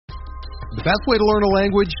The best way to learn a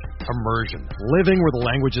language? Immersion. Living where the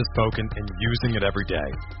language is spoken and using it every day.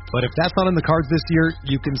 But if that's not in the cards this year,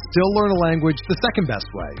 you can still learn a language the second best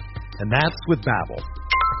way, and that's with Babbel.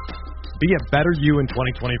 Be a better you in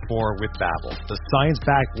 2024 with Babbel, the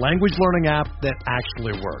science-backed language learning app that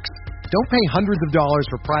actually works. Don't pay hundreds of dollars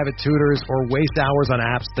for private tutors or waste hours on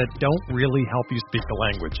apps that don't really help you speak the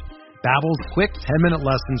language. Babbel's quick 10-minute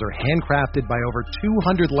lessons are handcrafted by over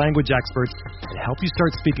 200 language experts that help you start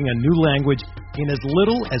speaking a new language in as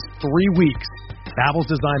little as 3 weeks. Babbel's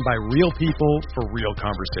designed by real people for real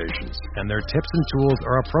conversations, and their tips and tools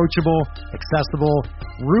are approachable, accessible,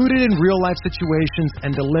 rooted in real-life situations,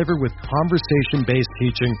 and delivered with conversation-based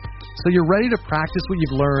teaching, so you're ready to practice what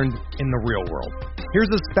you've learned in the real world. Here's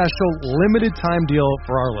a special limited-time deal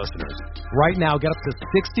for our listeners. Right now, get up to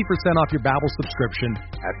 60% off your Babbel subscription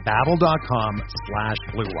at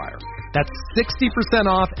Babbel.com/BlueWire. That's 60%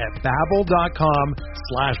 off at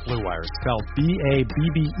Babbel.com/BlueWire. Spelled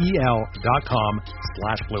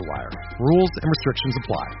BABBEL.com/BlueWire. Rules and restrictions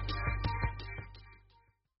apply.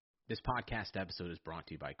 This podcast episode is brought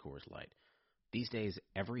to you by Coors Light. These days,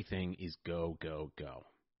 everything is go, go, go.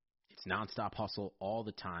 It's nonstop hustle all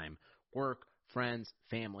the time. Work, friends,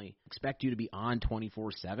 family, expect you to be on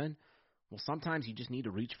 24/7? Well, sometimes you just need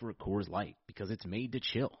to reach for a Coors Light because it's made to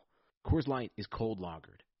chill. Coors Light is cold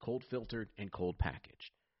lagered, cold filtered, and cold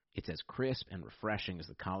packaged. It's as crisp and refreshing as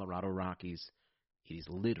the Colorado Rockies. It is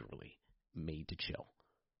literally made to chill.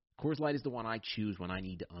 Coors Light is the one I choose when I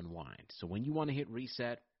need to unwind. So when you want to hit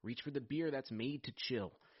reset, reach for the beer that's made to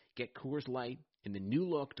chill. Get Coors Light in the new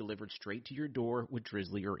look delivered straight to your door with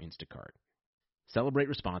Drizzly or Instacart. Celebrate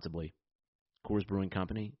responsibly. Coors Brewing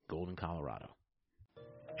Company, Golden, Colorado.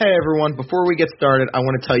 Hey everyone, before we get started, I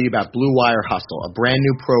want to tell you about Blue Wire Hustle, a brand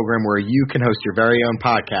new program where you can host your very own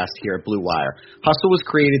podcast here at Blue Wire. Hustle was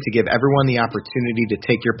created to give everyone the opportunity to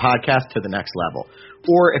take your podcast to the next level.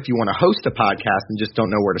 Or if you want to host a podcast and just don't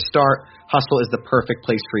know where to start, Hustle is the perfect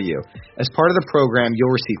place for you. As part of the program, you'll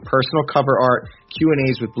receive personal cover art,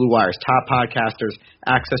 Q&As with Blue Wire's top podcasters,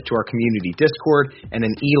 access to our community Discord, and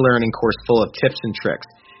an e-learning course full of tips and tricks.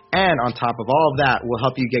 And on top of all of that, we'll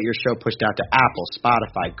help you get your show pushed out to Apple,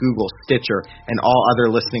 Spotify, Google, Stitcher, and all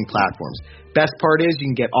other listening platforms. Best part is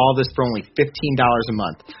you can get all this for only $15 a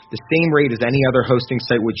month, the same rate as any other hosting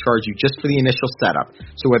site would charge you just for the initial setup.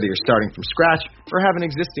 So whether you're starting from scratch or have an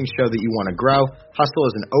existing show that you want to grow, Hustle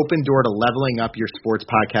is an open door to leveling up your sports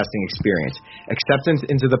podcasting experience. Acceptance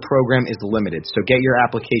into the program is limited, so get your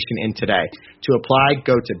application in today. To apply,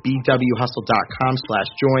 go to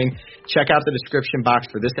bwhustle.com/join. Check out the description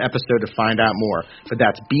box for this episode to find out more, but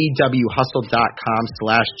that's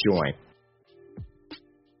bwhustle.com/join.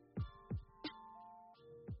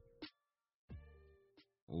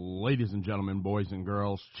 Ladies and gentlemen, boys and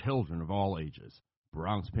girls, children of all ages,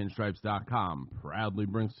 BronxPinstripes.com proudly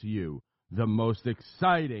brings to you the most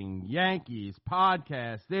exciting Yankees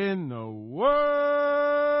podcast in the world,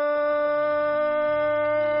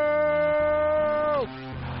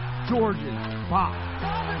 George's Box.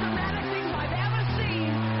 All the dramatic things I've ever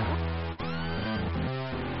seen.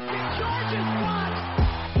 George's Box.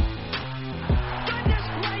 Goodness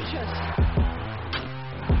gracious.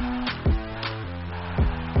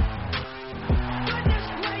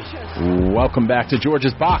 Welcome back to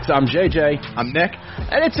George's Box. I'm JJ. I'm Nick.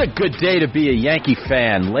 And it's a good day to be a Yankee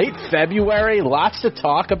fan. Late February, lots to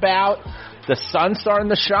talk about. The sun's starting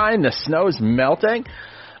to shine. The snow's melting.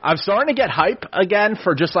 I'm starting to get hype again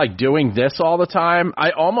for just like doing this all the time. I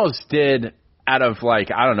almost did out of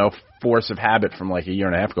force of habit from like a year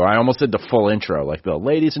and a half ago. I almost did the full intro, like the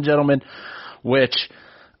ladies and gentlemen, which,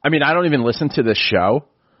 I mean, I don't even listen to this show.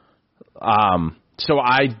 So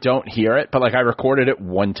I don't hear it, but like I recorded it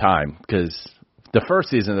one time because the first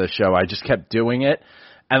season of the show, I just kept doing it.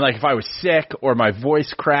 And like if I was sick or my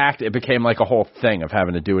voice cracked, it became like a whole thing of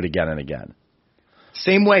having to do it again and again.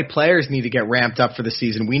 Same way players need to get ramped up for the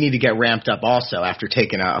season, we need to get ramped up also after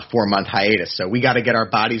taking a 4-month hiatus. So we got to get our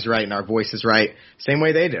bodies right and our voices right, same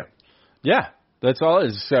way they do. Yeah, that's all it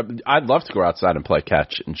is. I'd love to go outside and play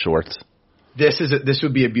catch in shorts. This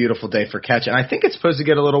would be a beautiful day for catch, and I think it's supposed to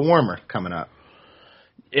get a little warmer coming up.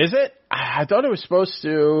 Is it? I thought it was supposed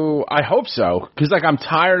to. I hope so. Because, like, I'm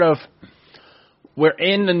tired of. We're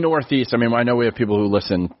in the Northeast. I mean, I know we have people who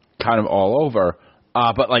listen kind of all over.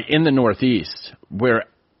 But, like, in the Northeast, we're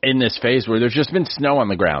in this phase where there's just been snow on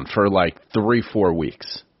the ground for, like, 3-4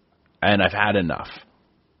 weeks. And I've had enough.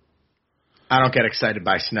 I don't get excited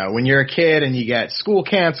by snow. When you're a kid and you get school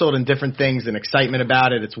canceled and different things and excitement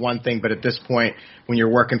about it, it's one thing. But at this point, when you're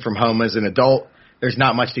working from home as an adult, there's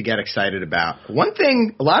not much to get excited about. One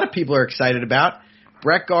thing a lot of people are excited about,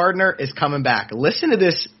 Brett Gardner is coming back. Listen to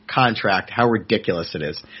this contract, how ridiculous it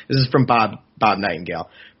is. This is from Bob Nightingale.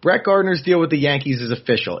 Brett Gardner's deal with the Yankees is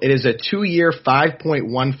official. It is a 2-year,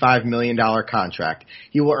 $5.15 million contract.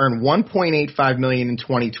 He will earn $1.85 million in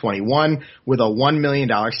 2021 with a $1 million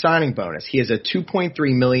signing bonus. He has a $2.3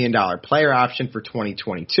 million player option for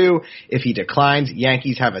 2022. If he declines,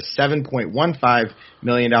 Yankees have a $7.15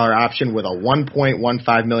 million option with a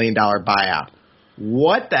 $1.15 million buyout.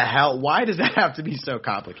 What the hell? Why does that have to be so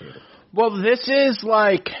complicated? Well, this is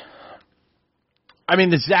like,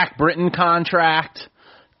 the Zach Britton contract.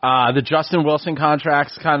 The Justin Wilson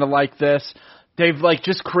contract's kind of like this. They've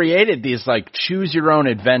just created these choose your own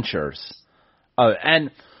adventures.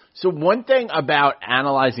 And so one thing about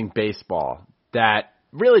analyzing baseball that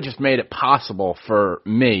really just made it possible for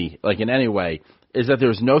me, in any way, is that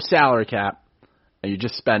there's no salary cap and you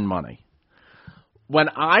just spend money. When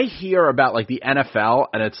I hear about the NFL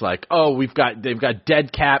and it's they've got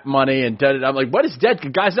dead cap money and I'm like, what is dead? The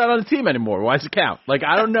guy's not on the team anymore. Why does it count?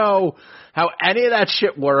 I don't know how any of that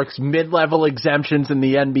shit works. Mid-level exemptions in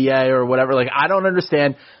the NBA or whatever. I don't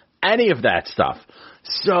understand any of that stuff.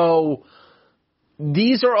 So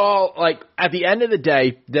these are all at the end of the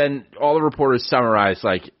day, then all the reporters summarize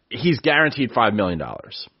he's guaranteed $5 million.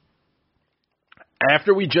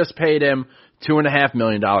 After we just paid him $2.5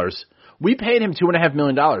 million. We paid him $2.5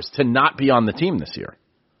 million to not be on the team this year.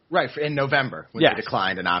 Right, in November when they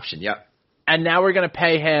declined an option, yep. And now we're going to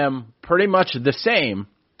pay him pretty much the same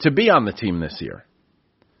to be on the team this year.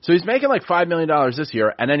 So he's making $5 million this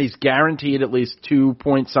year, and then he's guaranteed at least 2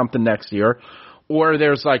 point something next year, or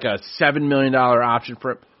there's a $7 million option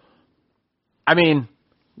for him.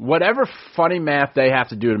 Whatever funny math they have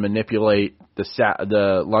to do to manipulate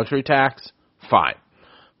the luxury tax, fine.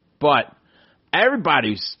 But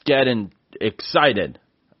everybody's getting excited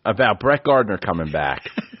about Brett Gardner coming back.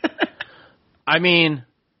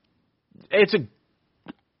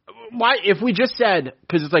 Why if we just said,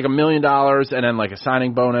 because it's $1 million and then a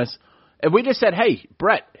signing bonus, if we just said, hey,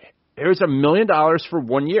 Brett, here's $1 million for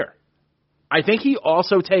 1 year, I think he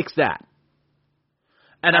also takes that.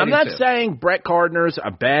 And I'm not saying Brett Gardner's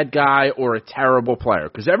a bad guy or a terrible player,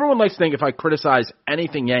 because everyone likes to think if I criticize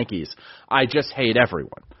anything Yankees, I just hate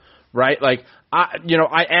everyone. Right?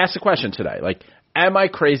 I asked a question today. Am I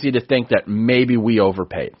crazy to think that maybe we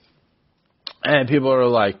overpaid? And people are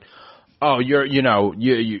like, oh, you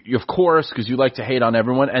of course, because you like to hate on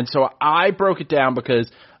everyone. And so I broke it down because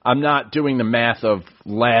I'm not doing the math of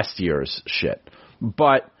last year's shit.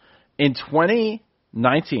 But in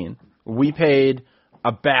 2019, we paid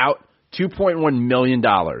about $2.1 million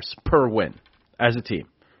per win as a team.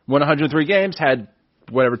 Won 103 games, had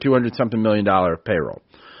whatever, $200-something million payroll.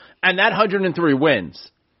 And that 103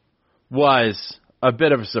 wins was a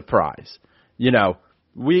bit of a surprise.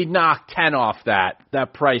 We knocked 10 off that.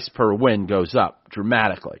 That price per win goes up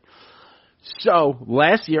dramatically. So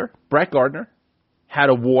last year, Brett Gardner had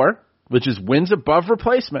a WAR, which is wins above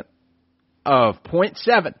replacement, of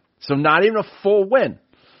 0.7. So not even a full win.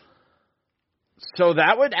 So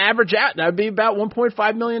that would average out. That would be about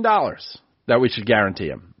 $1.5 million that we should guarantee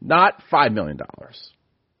him, not $5 million.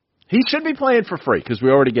 He should be playing for free because we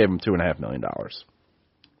already gave him $2.5 million.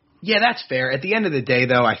 Yeah, that's fair. At the end of the day,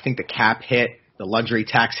 though, I think the cap hit, the luxury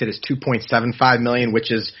tax hit is $2.75 million,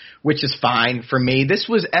 which is fine for me.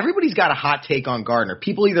 Everybody's got a hot take on Gardner.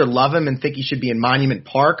 People either love him and think he should be in Monument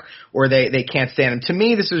Park, or they can't stand him. To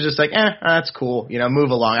me, this was just that's cool. Move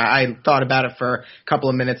along. I thought about it for a couple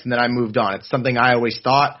of minutes and then I moved on. It's something I always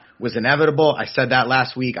thought was inevitable. I said that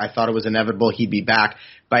last week. I thought it was inevitable he'd be back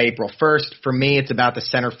by April 1st. For me, it's about the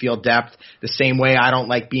center field depth. The same way I don't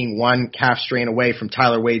like being one calf strain away from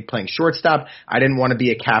Tyler Wade playing shortstop, I didn't want to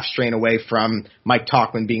be a calf strain away from Mike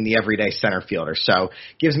Tauchman being the everyday center fielder. So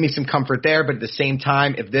gives me some comfort there, but at the same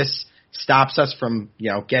time, if this stops us from,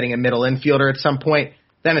 getting a middle infielder at some point,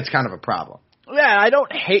 then it's kind of a problem. Yeah, I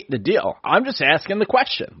don't hate the deal. I'm just asking the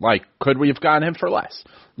question. Could we have gotten him for less?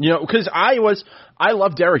 Because I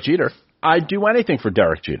love Derek Jeter. I'd do anything for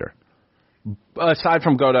Derek Jeter. Aside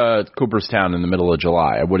from go to Cooperstown in the middle of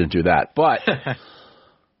July, I wouldn't do that. But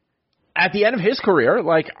at the end of his career,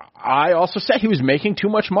 I also said he was making too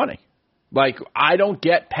much money. I don't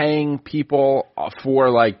get paying people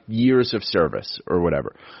for years of service or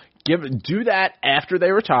whatever. Do that after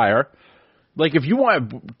they retire. If you want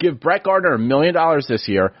to give Brett Gardner $1 million this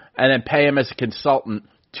year and then pay him as a consultant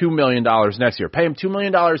 $2 million next year, pay him $2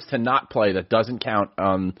 million to not play that doesn't count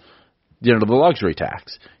on the luxury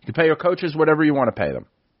tax. You can pay your coaches whatever you want to pay them.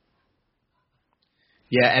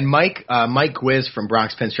 Yeah, and Mike Gwiz from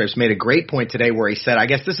Bronx Pinstripes made a great point today where he said, I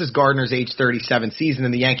guess this is Gardner's age 37 season,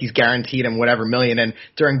 and the Yankees guaranteed him whatever million. And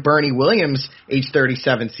during Bernie Williams' age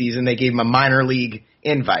 37 season, they gave him a minor league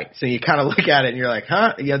invite. So you kind of look at it and you're like,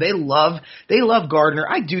 huh? Yeah, they love Gardner.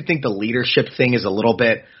 I do think the leadership thing is a little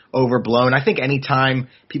bit overblown. I think anytime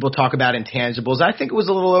people talk about intangibles, I think it was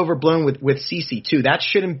a little overblown with CeCe too. That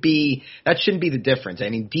shouldn't be the difference. I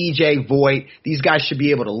mean, DJ, Voit, these guys should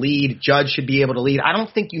be able to lead. Judge should be able to lead. I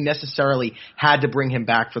don't think you necessarily had to bring him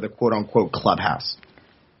back for the quote unquote clubhouse.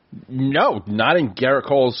 No, not in Garrett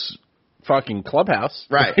Cole's fucking clubhouse.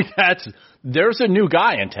 Right. There's a new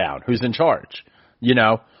guy in town who's in charge. You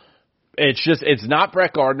know, it's not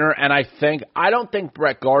Brett Gardner, and I don't think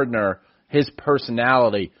Brett Gardner, his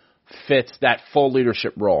personality fits that full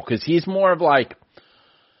leadership role, because he's more of like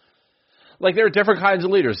there are different kinds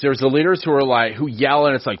of leaders. There's the leaders who are who yell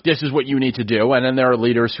and it's like, this is what you need to do. And then there are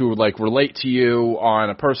leaders who relate to you on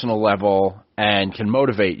a personal level and can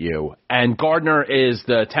motivate you. And Gardner is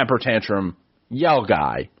the temper tantrum yell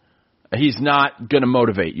guy. He's not going to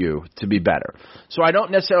motivate you to be better. So I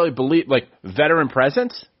don't necessarily believe, veteran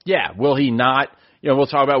presence. Yeah. Will he not, we'll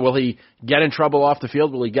talk about, will he get in trouble off the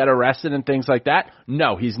field? Will he get arrested and things like that?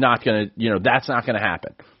 No, he's not going to, that's not going to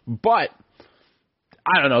happen. But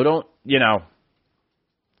I don't know.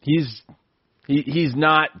 He's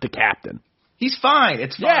not the captain. He's fine.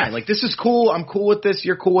 It's fine. Yeah. This is cool. I'm cool with this.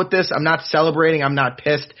 You're cool with this. I'm not celebrating. I'm not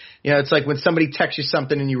pissed. It's like when somebody texts you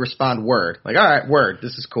something and you respond word. All right, word.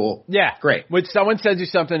 This is cool. Yeah. Great. When someone sends you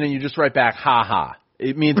something and you just write back, ha ha,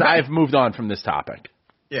 it means I've moved on from this topic.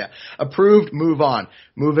 Yeah. Approved, move on.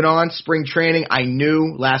 Moving on, spring training. I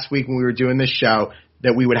knew last week when we were doing this show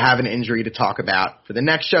that we would have an injury to talk about for the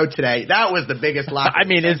next show today. That was the biggest lock. I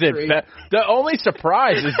mean, is it? The only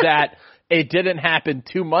surprise is that it didn't happen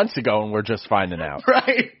 2 months ago and we're just finding out.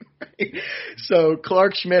 Right. So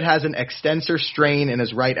Clark Schmidt has an extensor strain in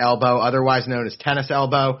his right elbow, otherwise known as tennis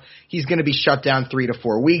elbow. He's going to be shut down 3 to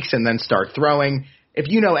 4 weeks and then start throwing. If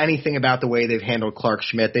you know anything about the way they've handled Clark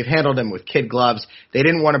Schmidt, they've handled him with kid gloves. They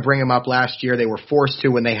didn't want to bring him up last year. They were forced to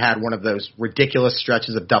when they had one of those ridiculous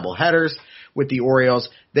stretches of double headers with the Orioles.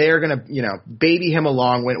 They are going to, baby him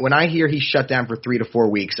along. When I hear he's shut down for 3 to 4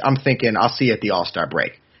 weeks, I'm thinking I'll see you at the All-Star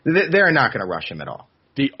break. They're not going to rush him at all.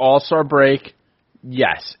 The All-Star break,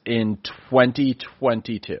 yes, in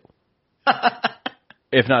 2022.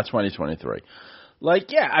 If not 2023.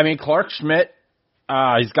 Clark Schmidt,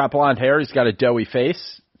 he's got blonde hair. He's got a doughy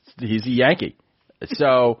face. He's a Yankee.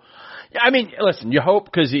 So, listen, you hope,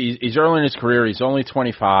 because he's early in his career. He's only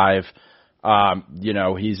 25.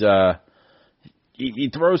 He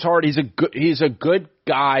throws hard. He's a good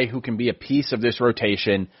guy who can be a piece of this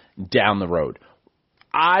rotation down the road.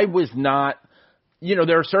 I was not,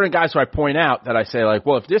 there are certain guys who I point out that I say,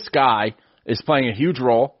 if this guy is playing a huge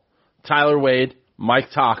role, Tyler Wade, Mike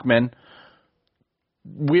Tauchman,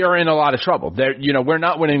 we are in a lot of trouble. We're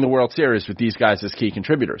not winning the World Series with these guys as key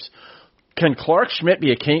contributors. Can Clark Schmidt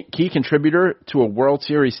be a key contributor to a World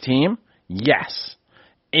Series team? Yes.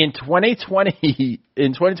 In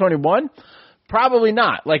 2021, probably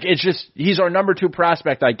not. He's our number 2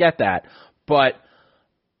 prospect. I get that. But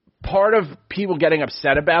part of people getting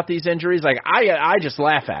upset about these injuries, I just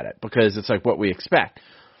laugh at it because it's what we expect.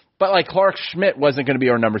 But Clark Schmidt wasn't going to be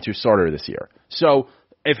our number 2 starter this year. So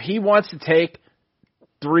if he wants to take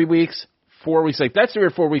 3 weeks, 4 weeks, that's 3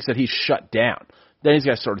 or 4 weeks that he's shut down. Then he's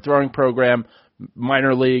got to start a throwing program,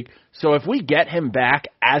 minor league. So if we get him back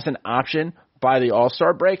as an option by the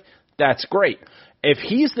All-Star break, that's great. If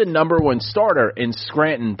he's the number 1 starter in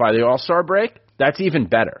Scranton by the All-Star break, that's even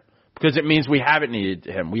better, because it means we haven't needed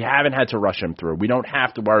him. We haven't had to rush him through. We don't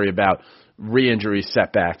have to worry about re-injuries,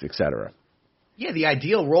 setbacks, etc. Yeah, the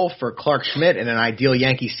ideal role for Clark Schmidt in an ideal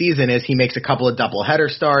Yankee season is he makes a couple of doubleheader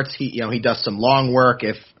starts. He does some long work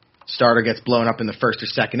if starter gets blown up in the first or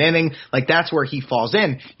second inning. That's where he falls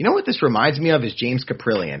in. You know what this reminds me of is James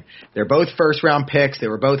Caprillion. They're both first-round picks. They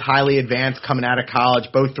were both highly advanced coming out of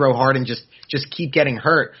college. Both throw hard and just keep getting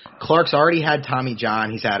hurt. Clark's already had Tommy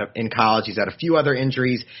John. In college. He's had a few other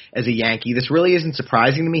injuries as a Yankee. This really isn't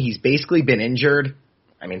surprising to me. He's basically been injured,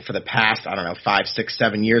 for the past, 5, 6,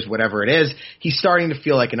 7 years, whatever it is. He's starting to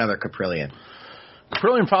feel like another Caprillion.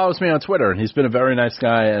 Caprillion follows me on Twitter, and he's been a very nice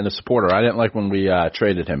guy and a supporter. I didn't like when we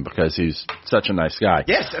traded him because he's such a nice guy.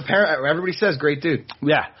 Yes, apparently everybody says great dude.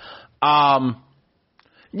 Yeah. I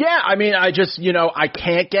just, I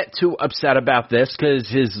can't get too upset about this because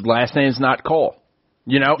his last name's not Cole.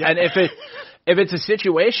 Yeah. And if it's a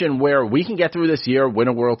situation where we can get through this year, win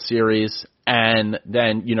a World Series, and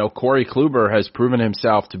then, Corey Kluber has proven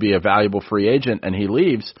himself to be a valuable free agent and he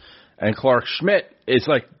leaves, and Clark Schmidt is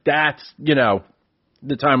that's,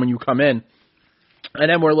 the time when you come in. And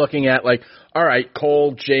then we're looking at all right,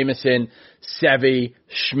 Cole, Jameson, Sevy,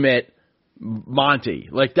 Schmidt, Monty.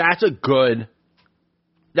 That's a good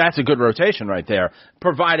that's a good rotation right there,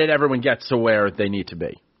 provided everyone gets to where they need to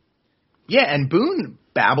be. Yeah, and Boone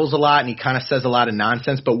babbles a lot and he kind of says a lot of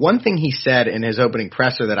nonsense, but one thing he said in his opening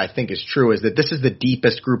presser that I think is true is that this is the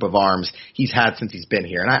deepest group of arms he's had since he's been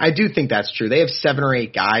here. And I do think that's true. They have 7 or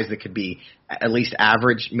 8 guys that could be at least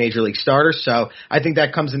average major league starters, so I think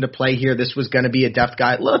that comes into play here. This was going to be a depth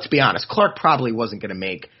guy. Let's be honest, Clark probably wasn't going to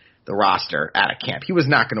make the roster out of camp. He was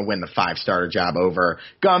not going to win the 5-starter job over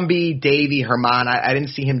Gumby, Davey, Herman. I didn't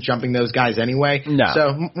see him jumping those guys anyway. No.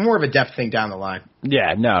 So more of a depth thing down the line.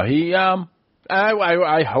 Yeah, no, he,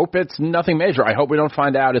 I hope it's nothing major. I hope we don't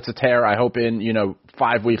find out it's a tear. I hope in,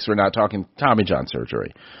 5 weeks we're not talking Tommy John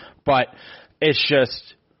surgery. But it's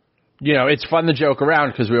just, it's fun to joke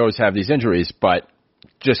around because we always have these injuries, but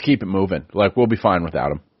just keep it moving. Like, we'll be fine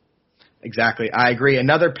without him. Exactly. I agree.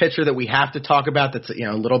 Another pitcher that we have to talk about that's,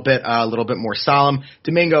 a little bit more solemn,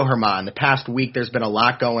 Domingo Germán. The past week there's been a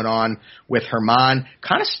lot going on with Germán.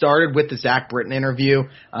 Kind of started with the Zach Britton interview.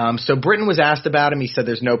 So Britton was asked about him. He said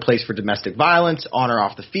there's no place for domestic violence on or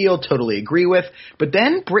off the field. Totally agree with. But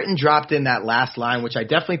then Britton dropped in that last line, which I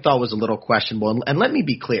definitely thought was a little questionable. And let me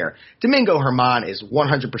be clear. Domingo Germán is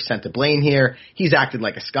 100% to blame here. He's acted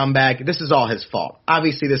like a scumbag. This is all his fault.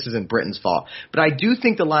 Obviously, this isn't Britton's fault. But I do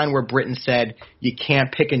think the line where Britton said you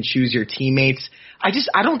can't pick and choose your teammates,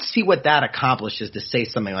 I don't see what that accomplishes to say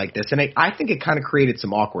something like this, and I think it kind of created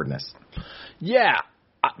some awkwardness. Yeah,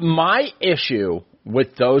 my issue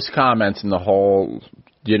with those comments and the whole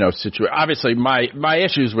situation, obviously my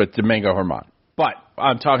issues with Domingo Germán, but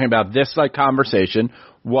I'm talking about this conversation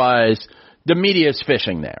was the media's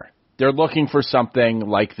fishing there. They're looking for something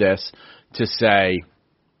like this to say,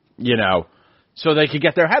 so they could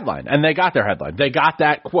get their headline, and they got their headline. They got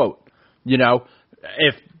that quote.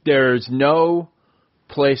 If there's no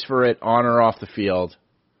place for it on or off the field,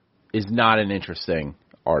 is not an interesting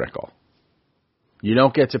article. You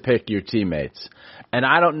don't get to pick your teammates. And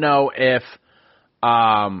I don't know if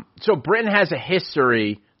so Britton has a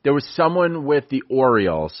history. There was someone with the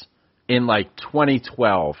Orioles in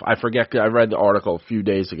 2012. I forget, I read the article a few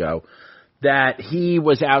days ago, that he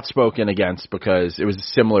was outspoken against because it was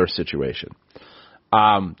a similar situation.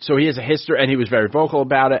 So he has a history, and he was very vocal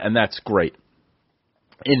about it, and that's great.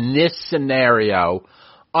 In this scenario,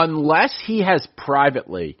 unless he has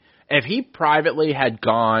if he privately had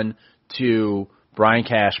gone to Brian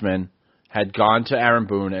Cashman, had gone to Aaron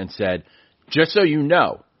Boone and said, just so you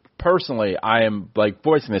know, personally, I am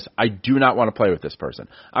voicing this, I do not want to play with this person.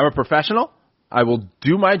 I'm a professional. I will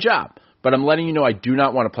do my job, but I'm letting you know I do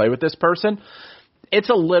not want to play with this person. It's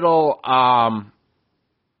a little,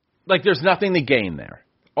 there's nothing to gain there.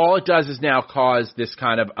 All it does is now cause this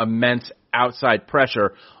kind of immense outside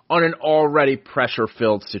pressure on an already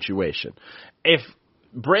pressure-filled situation. If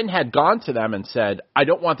Britton had gone to them and said, I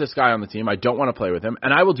don't want this guy on the team, I don't want to play with him,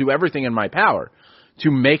 and I will do everything in my power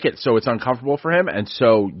to make it so it's uncomfortable for him, and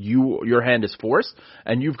so your hand is forced,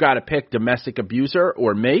 and you've got to pick domestic abuser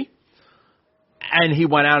or me, and he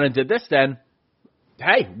went out and did this, then,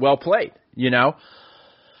 hey, well played,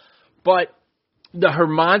 But the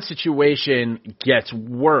Germán situation gets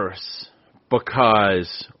worse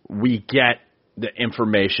because we get the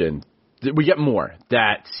information. We get more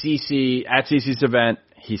that at CeCe's event,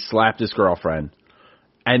 he slapped his girlfriend,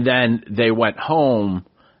 and then they went home,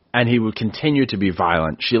 and he would continue to be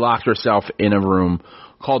violent. She locked herself in a room,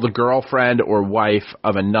 called the girlfriend or wife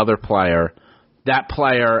of another player. That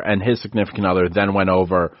player and his significant other then went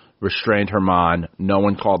over, restrained Germán. No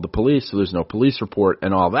one called the police, so there's no police report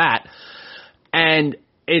and all that. And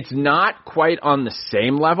it's not quite on the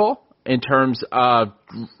same level in terms of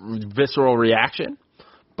visceral reaction,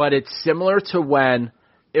 but it's similar to when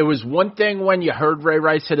it was one thing when you heard Ray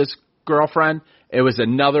Rice hit his girlfriend, it was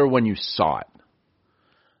another when you saw it.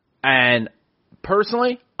 And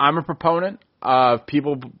personally, I'm a proponent of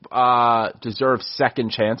people deserve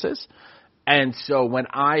second chances. And so when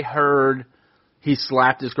I heard he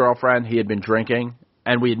slapped his girlfriend, he had been drinking,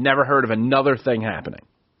 and we had never heard of another thing happening,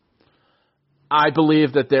 I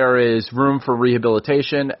believe that there is room for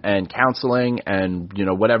rehabilitation and counseling and,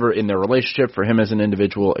 whatever in their relationship for him as an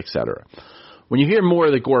individual, etc. When you hear more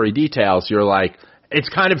of the gory details, you're like, it's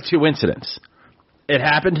kind of two incidents. It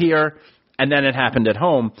happened here, and then it happened at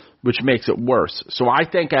home, which makes it worse. So I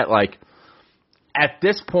think at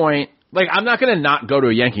this point, I'm not going to not go to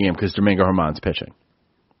a Yankee game because Domingo Germán's pitching.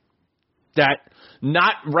 That,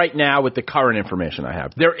 not right now with the current information I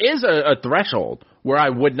have. There is a threshold where I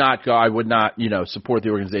would not go, I would not, support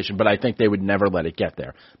the organization, but I think they would never let it get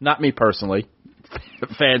there. Not me personally,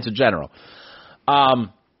 fans in general.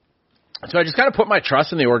 So I just kind of put my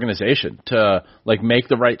trust in the organization to, make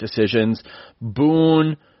the right decisions.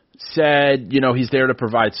 Boone said, he's there to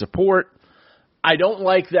provide support. I don't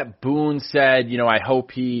like that Boone said, I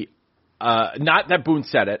hope he, not that Boone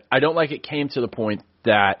said it. I don't like it came to the point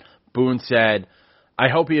that Boone said, I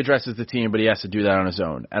hope he addresses the team, but he has to do that on his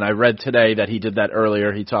own. And I read today that he did that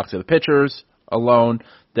earlier. He talked to the pitchers alone,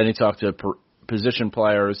 then he talked to position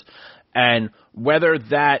players. And whether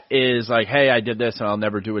that is like, hey, I did this and I'll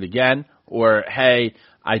never do it again, or hey,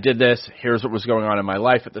 I did this, here's what was going on in my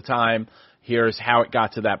life at the time, here's how it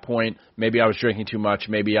got to that point, maybe I was drinking too much,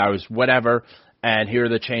 maybe I was whatever, and here are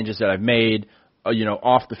the changes that I've made,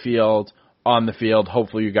 off the field, on the field.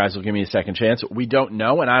 Hopefully you guys will give me a second chance. We don't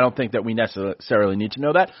know, and I don't think that we necessarily need to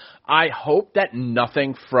know that. I hope that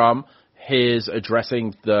nothing from his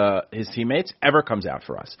addressing his teammates ever comes out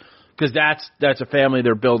for us, because that's a family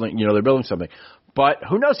they're building. They're building something. But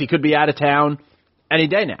who knows? He could be out of town any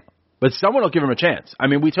day now. But someone will give him a chance. I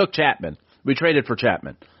mean, we took Chapman. We traded for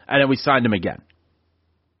Chapman, and then we signed him again.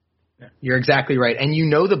 You're exactly right. And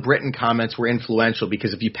the Britton comments were influential,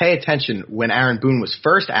 because if you pay attention, when Aaron Boone was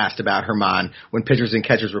first asked about Germán, when pitchers and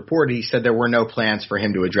catchers reported, he said there were no plans for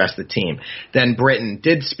him to address the team. Then Britton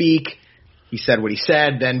did speak. He said what he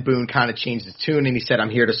said. Then Boone kind of changed his tune, and he said, I'm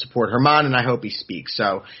here to support Germán, and I hope he speaks.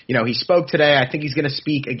 So, he spoke today. I think he's going to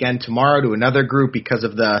speak again tomorrow to another group because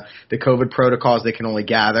of the COVID protocols. They can only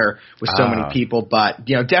gather with so many people. But,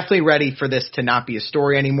 definitely ready for this to not be a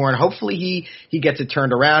story anymore. And hopefully he gets it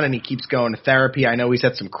turned around and he keeps going to therapy. I know he's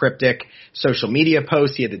had some cryptic social media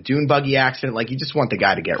posts. He had the dune buggy accident. Like, you just want the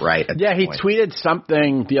guy to get right. Yeah, he tweeted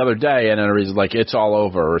something the other day, and it was like, it's all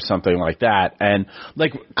over or something like that. And,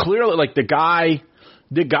 clearly,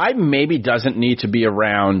 the guy maybe doesn't need to be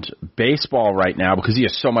around baseball right now because he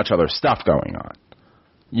has so much other stuff going on.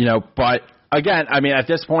 But again, I mean, at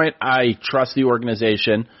this point, I trust the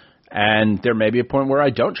organization, and there may be a point where I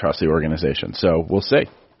don't trust the organization. So we'll see.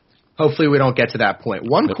 Hopefully we don't get to that point.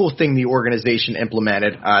 One cool thing the organization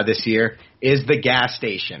implemented this year is the gas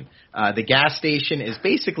station. The gas station is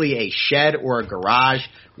basically a shed or a garage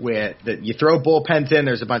where you throw bullpens in.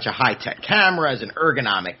 There's a bunch of high-tech cameras and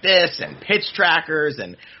ergonomic this and pitch trackers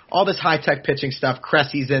and all this high-tech pitching stuff.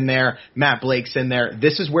 Cressy's in there. Matt Blake's in there.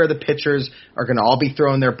 This is where the pitchers are going to all be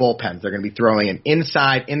throwing their bullpens. They're going to be throwing it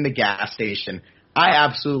inside in the gas station. I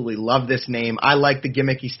absolutely love this name. I like the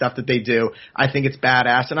gimmicky stuff that they do. I think it's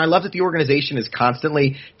badass. And I love that the organization is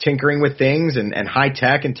constantly tinkering with things and high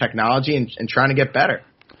tech and technology and trying to get better.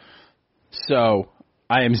 So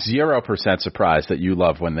I am 0% surprised that you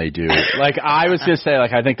love when they do. I was going to say,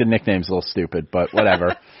 I think the nickname's a little stupid, but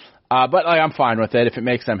whatever. But I'm fine with it if it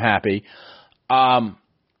makes them happy.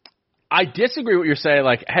 I disagree with what you're saying.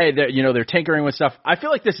 Hey, they're tinkering with stuff. I feel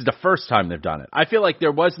like this is the first time they've done it. I feel like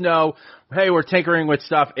there was no, hey, we're tinkering with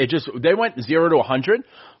stuff. They went 0 to 100,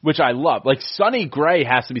 which I love. Sonny Gray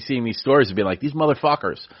has to be seeing these stories and being like, these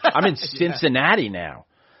motherfuckers. I'm in Cincinnati now.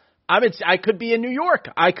 I could be in New York.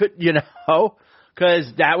 I could,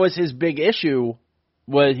 because that was his big issue.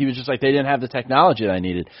 He was just like, they didn't have the technology that I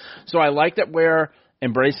needed. So I like that we're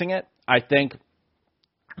embracing it. I think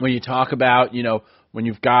when you talk about, when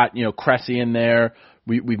you've got, Cressy in there,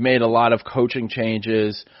 we've made a lot of coaching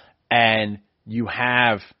changes, and you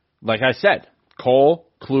have, like I said, Cole,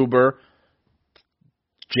 Kluber,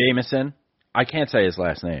 Jameson. I can't say his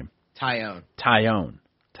last name. Tyone.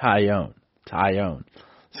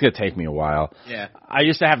 It's going to take me a while. Yeah. I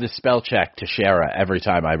used to have to spell check Teixeira every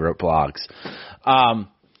time I wrote blogs.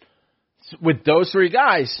 With those three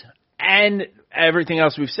guys and everything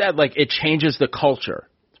else we've said, it changes the culture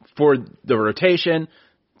for the rotation,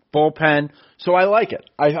 bullpen. So I like it.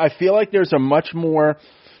 I feel like there's a much more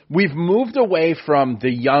 – we've moved away from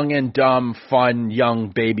the young and dumb, fun, young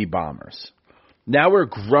baby bombers. Now we're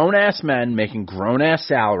grown-ass men making grown-ass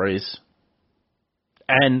salaries,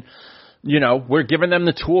 and, we're giving them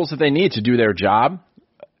the tools that they need to do their job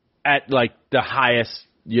at, the highest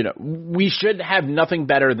 – we should have nothing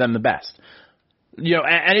better than the best.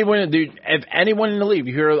 If anyone in the league,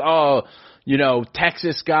 you hear,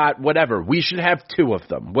 Texas got whatever. We should have two of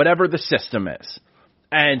them, whatever the system is.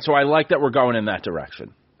 And so I like that we're going in that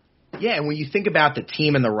direction. Yeah, and when you think about the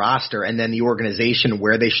team and the roster and then the organization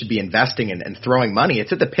where they should be investing and throwing money,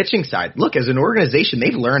 it's at the pitching side. Look, as an organization,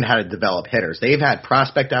 they've learned how to develop hitters. They've had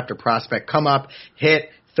prospect after prospect come up, hit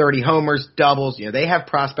 30 homers, doubles. They have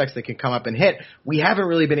prospects that can come up and hit. We haven't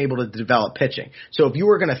really been able to develop pitching. So if you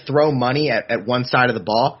were going to throw money at one side of the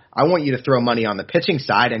ball, I want you to throw money on the pitching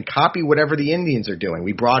side and copy whatever the Indians are doing.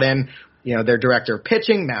 We brought in, their director of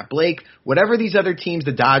pitching, Matt Blake. Whatever these other teams,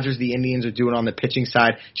 the Dodgers, the Indians, are doing on the pitching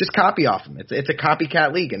side, just copy off them. It's a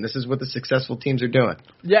copycat league, and this is what the successful teams are doing.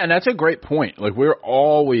 Yeah, and that's a great point. We're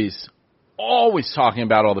always talking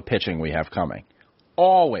about all the pitching we have coming.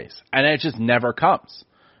 Always. And it just never comes.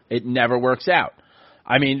 It never works out.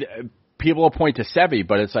 I mean, people will point to Sevy,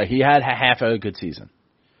 but it's like he had half a good season.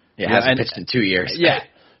 He hasn't pitched in 2 years. Yeah.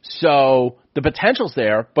 So the potential's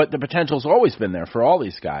there, but the potential's always been there for all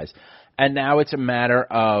these guys. And now it's a matter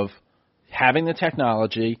of having the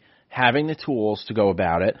technology, having the tools to go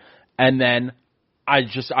about it. And then I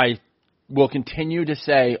will continue to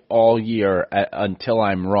say all year until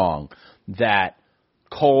I'm wrong that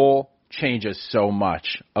Cole changes so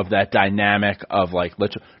much of that dynamic of like,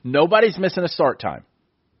 nobody's missing a start time.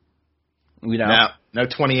 You know? No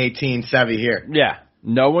 2018 Sevy here. Yeah.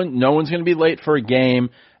 No one's going to be late for a game.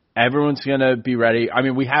 Everyone's going to be ready. I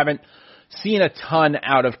mean, we haven't seen a ton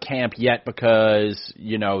out of camp yet because,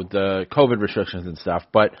 you know, the COVID restrictions and stuff,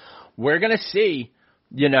 but we're going to see,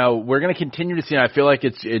 you know, we're going to continue to see, and I feel like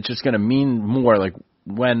it's just going to mean more. Like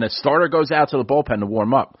when the starter goes out to the bullpen to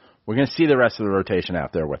warm up, we're going to see the rest of the rotation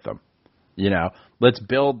out there with them. You know, let's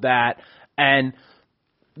build that. And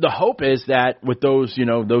the hope is that with those, you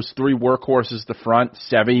know, those three workhorses, the front,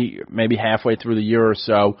 Sevy, maybe halfway through the year or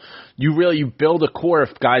so, you build a core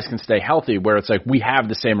if guys can stay healthy where it's like we have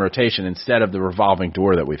the same rotation instead of the revolving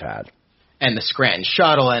door that we've had. And the Scranton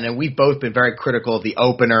shuttle, and we've both been very critical of the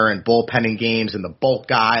opener and bullpenning games and the bulk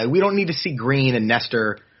guy. We don't need to see Green and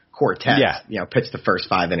Nestor Cortez, pitch the first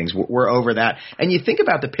 5 innings. We're over that. And you think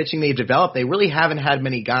about the pitching they've developed, they really haven't had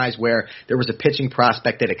many guys where there was a pitching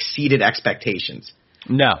prospect that exceeded expectations.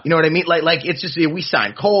 No. You know what I mean? Like it's just, we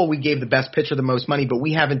signed Cole, we gave the best pitcher the most money, but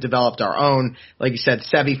we haven't developed our own. Like you said,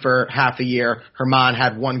 Sevy for half a year, Herman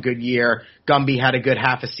had one good year, Gumby had a good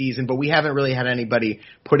half a season, but we haven't really had anybody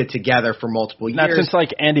put it together for multiple years. Not since like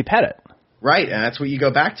Andy Pettitte. Right, and that's what you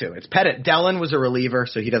go back to. It's Pettitte. Dellin was a reliever,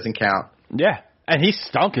 so he doesn't count. Yeah, and he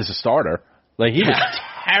stunk as a starter. Like he was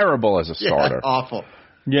terrible as a starter. Yeah, awful.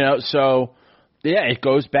 You know, so yeah, it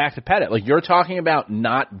goes back to Pettitte. Like you're talking about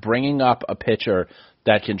not bringing up a pitcher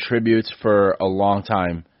that contributes for a long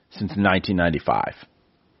time since 1995.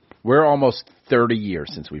 We're almost 30 years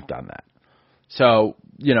since we've done that. So,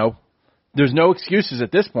 you know, there's no excuses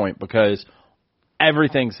at this point because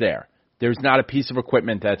everything's there. There's not a piece of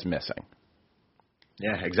equipment that's missing.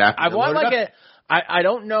 Yeah, exactly. I want I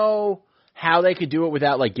don't know how they could do it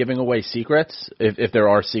without like giving away secrets, if there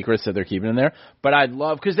are secrets that they're keeping in there. But I'd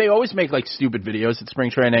love, because they always make like stupid videos at spring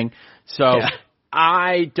training. So yeah.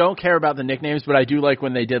 I don't care about the nicknames, but I do like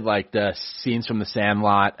when they did like the scenes from The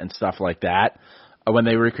Sandlot and stuff like that, when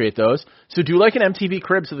they recreate those. So do like an MTV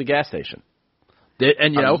Cribs at the gas station.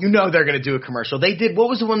 And you know they're going to do a commercial. They did, what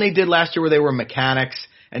was the one they did last year where they were mechanics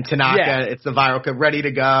and Tanaka, it's the viral clip, ready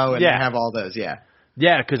to go, and they have all those,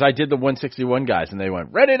 Yeah, because I did the 161 guys, and they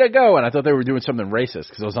went, ready to go, and I thought they were doing something racist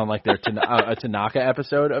because it was on like their a Tanaka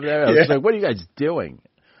episode of there. I was like, what are you guys doing?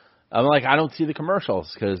 I'm like, I don't see the commercials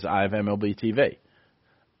because I have MLB TV.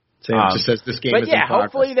 Same, it just says this game is in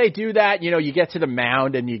progress. Hopefully they do that. You know, you get to the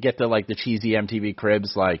mound and you get the like the cheesy MTV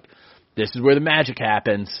Cribs, like this is where the magic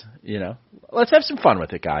happens. You know, let's have some fun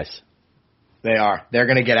with it, guys. They are. They're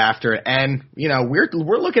going to get after it, and you know we're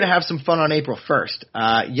looking to have some fun on April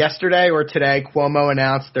 1st. Yesterday or today, Cuomo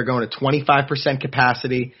announced they're going to 25%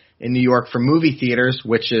 capacity in New York for movie theaters,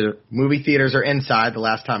 which movie theaters are inside. The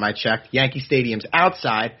last time I checked, Yankee Stadium's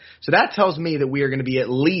outside. So that tells me that we are going to be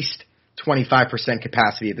at least 25%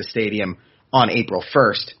 capacity at the stadium on April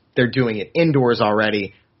 1st. They're doing it indoors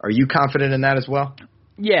already. Are you confident in that as well?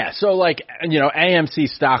 Yeah, so like, you know, AMC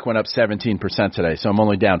stock went up 17% today, so I'm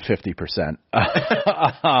only down 50%.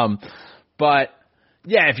 But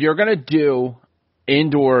yeah, if you're going to do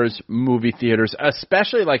indoors movie theaters,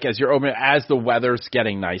 especially like as you're opening, as the weather's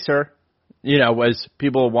getting nicer, you know, as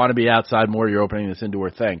people want to be outside more, you're opening this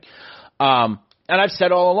indoor thing. And I've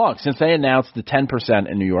said all along, since they announced the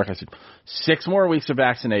 10% in New York, I said 6 more weeks of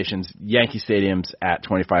vaccinations, Yankee Stadium's at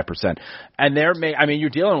 25%. And you're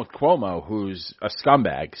dealing with Cuomo, who's a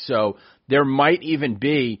scumbag. So there might even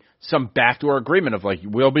be some backdoor agreement of like,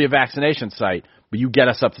 we'll be a vaccination site, but you get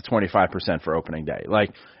us up to 25% for opening day.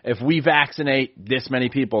 Like, if we vaccinate this many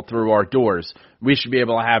people through our doors, we should be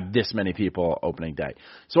able to have this many people opening day.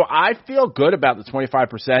 So I feel good about the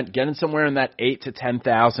 25%, getting somewhere in that 8,000 to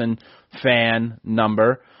 10,000 fan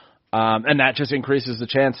number. And that just increases the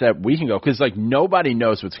chance that we can go. Because, like, nobody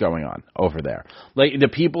knows what's going on over there. Like, the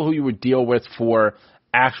people who you would deal with for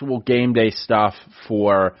actual game day stuff,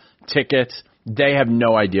 for tickets, they have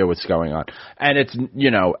no idea what's going on. And it's,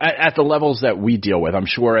 you know, at the levels that we deal with, I'm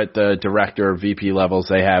sure at the director, VP levels,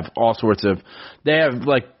 they have all sorts of, they have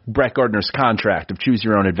like Brett Gardner's contract of choose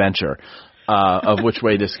your own adventure, of which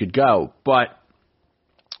way this could go. But,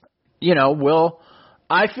 you know,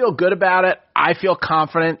 I feel good about it. I feel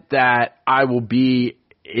confident that I will be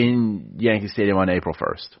in Yankee Stadium on April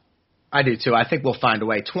 1st. I do too. I think we'll find a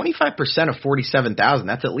way. 25% of 47,000.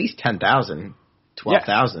 That's at least 10,000,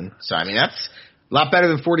 12,000. Yeah. So I mean, that's a lot better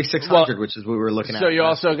than 4,600, which is what we were looking at. So you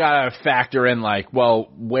also got to factor in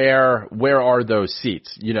where are those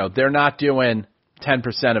seats? They're not doing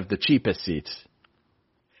 10% of the cheapest seats.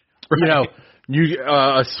 Right.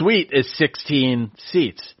 A suite is 16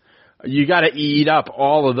 seats. You got to eat up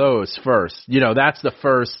all of those first. That's the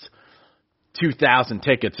first 2,000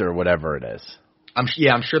 tickets or whatever it is. I'm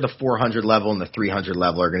sure the 400 level and the 300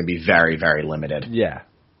 level are going to be very, very limited. Yeah.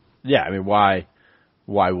 I mean, why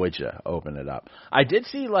would you open it up? I did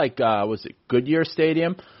see was it Goodyear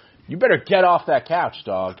Stadium? You better get off that couch,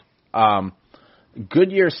 dog.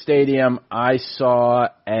 Goodyear Stadium, I saw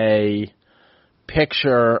a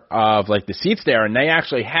picture of the seats there, and they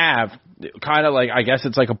actually have kind of I guess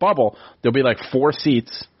it's like a bubble. There'll be 4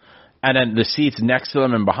 seats. And then the seats next to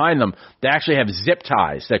them and behind them, they actually have zip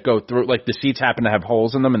ties that go through. The seats happen to have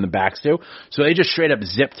holes in them and the backs do. So they just straight up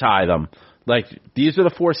zip tie them. These are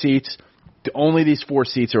the 4 seats. Only these 4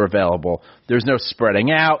 seats are available. There's no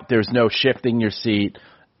spreading out. There's no shifting your seat.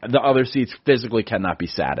 The other seats physically cannot be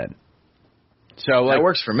sat in. So that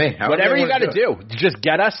works for me. Whatever you got to do, just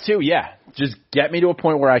get us to, just get me to a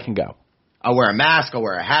point where I can go. I'll wear a mask. I'll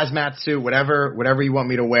wear a hazmat suit. Whatever you want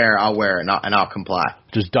me to wear, I'll wear it, and I'll comply.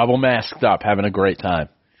 Just double masked up, having a great time.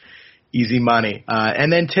 Easy money.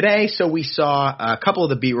 And then today, so we saw a couple of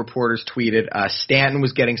the beat reporters tweeted Stanton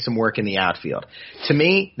was getting some work in the outfield. To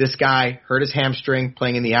me, this guy hurt his hamstring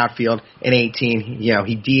playing in the outfield in 18.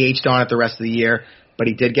 He DH'd on it the rest of the year, but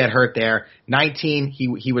he did get hurt there. 19,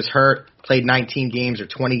 he was hurt, played 19 games or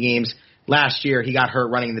 20 games. Last year, he got hurt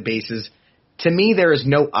running the bases. To me, there is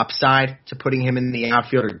no upside to putting him in the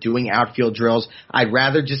outfield or doing outfield drills. I'd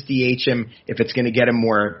rather just DH him if it's going to get him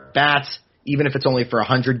more bats, even if it's only for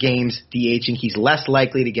 100 games. DHing, he's less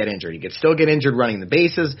likely to get injured. He could still get injured running the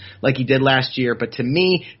bases like he did last year, but to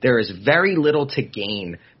me, there is very little to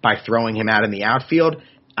gain by throwing him out in the outfield.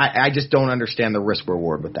 I just don't understand the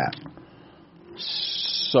risk-reward with that.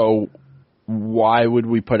 So why would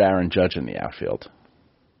we put Aaron Judge in the outfield?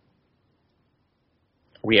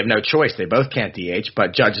 We have no choice. They both can't DH,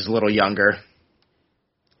 but Judge is a little younger,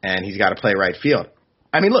 and he's got to play right field.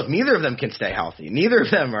 I mean, look, neither of them can stay healthy. Neither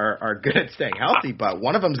of them are good at staying healthy, but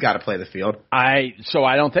one of them's got to play the field. So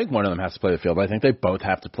I don't think one of them has to play the field. I think they both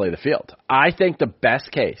have to play the field. I think the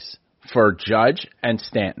best case for Judge and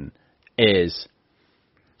Stanton is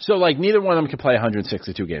neither one of them can play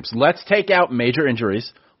 162 games. Let's take out major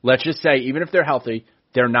injuries. Let's just say even if they're healthy,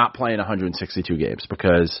 they're not playing 162 games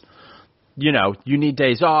because – you need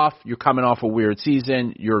days off. You're coming off a weird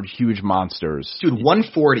season. You're huge monsters. Dude,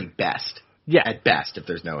 140 best. Yeah. At best, if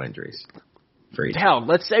there's no injuries. For each. Hell,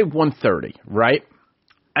 let's say 130, right?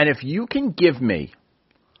 And if you can give me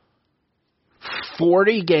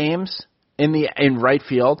 40 games in right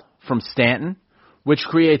field from Stanton, which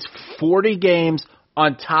creates 40 games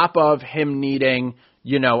on top of him needing,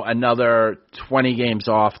 another 20 games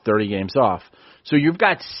off, 30 games off. So you've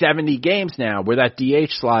got 70 games now where that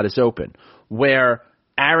DH slot is open, where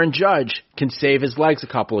Aaron Judge can save his legs a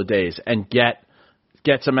couple of days and get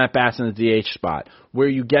some at-bats in the DH spot, where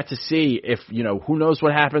you get to see if, who knows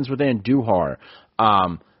what happens with Andujar.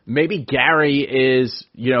 Maybe Gary is,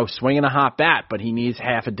 swinging a hot bat, but he needs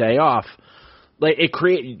half a day off.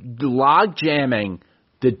 Log jamming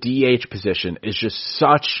the DH position is just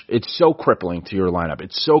it's so crippling to your lineup.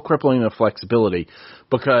 It's so crippling to flexibility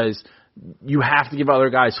because you have to give other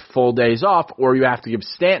guys full days off or you have to give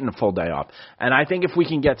Stanton a full day off. And I think if we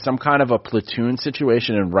can get some kind of a platoon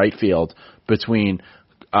situation in right field between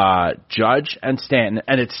Judge and Stanton,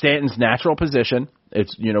 and it's Stanton's natural position,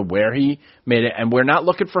 it's, where he made it, and we're not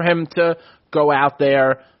looking for him to go out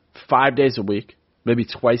there 5 days a week, maybe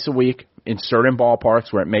twice a week in certain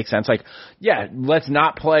ballparks where it makes sense. Let's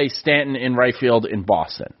not play Stanton in right field in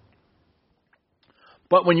Boston.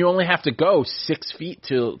 But when you only have to go 6 feet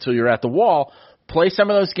till you're at the wall, play some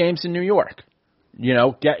of those games in New York.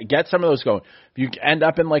 Get some of those going. If you end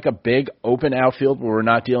up in a big open outfield where we're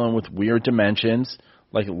not dealing with weird dimensions,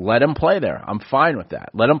 let him play there. I'm fine with that.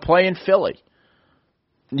 Let him play in Philly.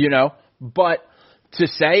 But to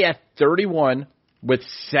say at 31 with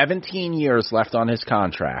 17 years left on his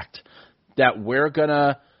contract that we're going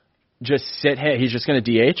to just he's just going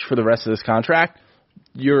to DH for the rest of this contract,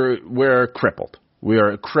 we're crippled. We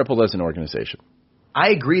are crippled as an organization. I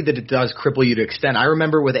agree that it does cripple you to extent. I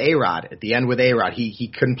remember with A-Rod, at the end with A-Rod,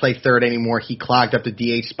 he couldn't play third anymore. He clogged up the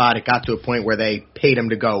DH spot. It got to a point where they paid him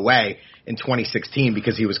to go away. in 2016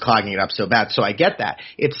 because he was clogging it up so bad. So I get that.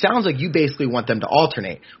 It sounds like you basically want them to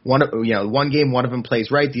alternate. One game, one of them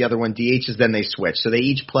plays right, the other one DHs, then they switch. So they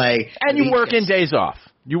each play. And you work in days off.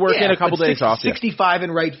 You work in a couple days off. 65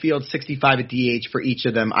 in right field, 65 at DH for each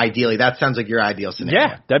of them, ideally. That sounds like your ideal scenario.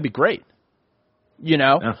 Yeah, that'd be great.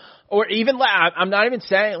 Yeah. Or even, I'm not even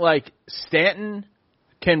saying, like, Stanton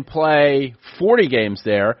can play 40 games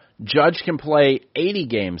there. Judge can play 80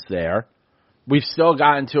 games there. We've still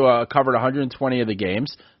gotten to covered 120 of the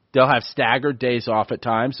games. They'll have staggered days off at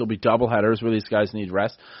times. There'll be doubleheaders where these guys need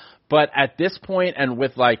rest. But at this point, and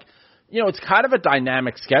with, like, it's kind of a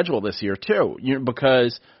dynamic schedule this year, too,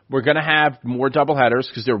 because we're going to have more doubleheaders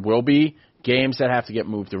because there will be games that have to get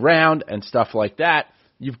moved around and stuff like that.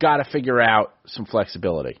 You've got to figure out some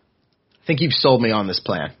flexibility. I think you've sold me on this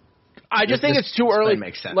plan. I just think it's too early.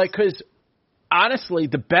 Makes sense. Like, because honestly,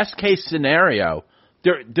 the best case scenario,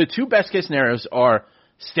 the two best case scenarios are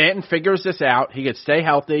Stanton figures this out. He could stay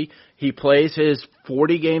healthy. He plays his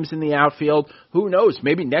 40 games in the outfield. Who knows?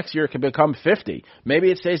 Maybe next year it can become 50.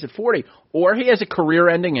 Maybe it stays at 40. Or he has a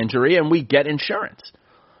career-ending injury and we get insurance.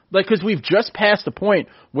 Like, because we've just passed the point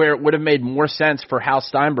where it would have made more sense for Hal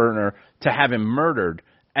Steinbrenner to have him murdered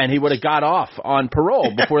and he would have got off on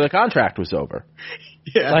parole before the contract was over.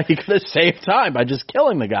 Yeah. Like, he could have saved time by just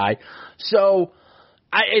killing the guy. So,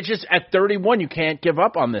 it's just, at 31, you can't give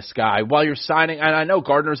up on this guy while you're signing. And I know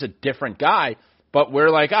Gardner's a different guy, but we're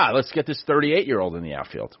like, let's get this 38-year-old in the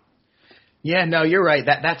outfield. Yeah, no, you're right.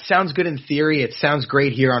 That sounds good in theory. It sounds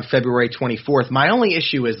great here on February 24th. My only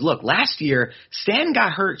issue is, look, last year, Stan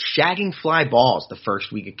got hurt shagging fly balls the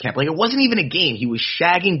first week of camp. Like, it wasn't even a game. He was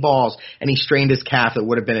shagging balls, and he strained his calf. It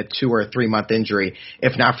would have been a 2 or 3 month injury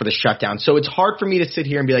if not for the shutdown. So it's hard for me to sit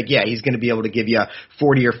here and be like, yeah, he's going to be able to give you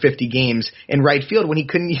 40 or 50 games in right field when he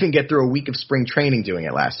couldn't even get through a week of spring training doing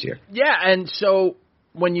it last year. Yeah, and so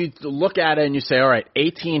when you look at it and you say, all right,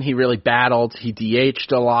 18, he really battled. He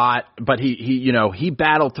DH'd a lot, but he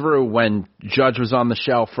battled through when Judge was on the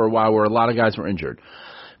shelf for a while where a lot of guys were injured.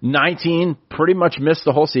 19, pretty much missed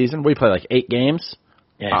the whole season. We played like 8 games.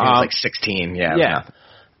 Yeah, it was like 16. Yeah.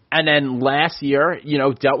 And then last year,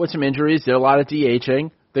 dealt with some injuries, did a lot of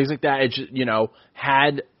DHing, things like that. It just,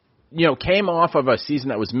 came off of a season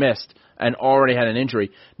that was missed and already had an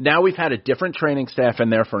injury. Now we've had a different training staff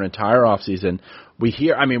in there for an entire offseason. We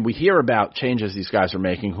hear about changes these guys are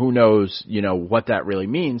making. Who knows, what that really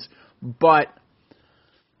means. But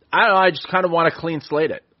I don't know, I just kind of want to clean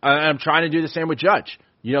slate it. I'm trying to do the same with Judge.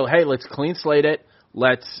 Hey, let's clean slate it.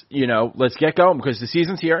 Let's get going because the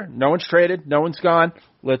season's here. No one's traded. No one's gone.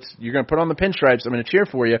 You're going to put on the pinstripes. I'm going to cheer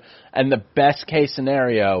for you. And the best case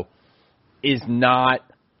scenario is not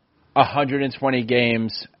 120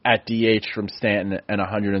 games at DH from Stanton and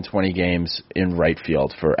 120 games in right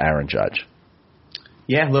field for Aaron Judge.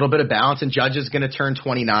 Yeah, a little bit of balance, and Judge is going to turn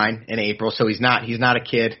 29 in April, so he's not a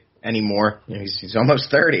kid anymore. He's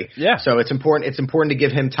almost 30. Yeah. So it's important to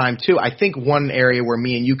give him time too. I think one area where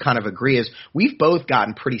me and you kind of agree is we've both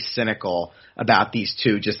gotten pretty cynical about these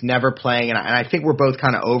two just never playing, and I think we're both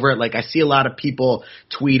kind of over it. Like, I see a lot of people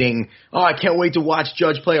tweeting, I can't wait to watch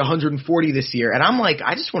Judge play 140 this year, and I'm like,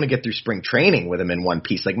 I just want to get through spring training with him in one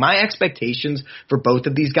piece. Like, my expectations for both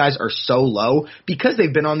of these guys are so low because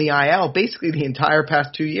they've been on the IL basically the entire past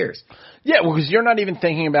 2 years. Yeah, well, because you're not even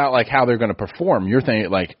thinking about, like, how they're going to perform. You're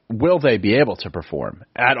thinking, like, will they be able to perform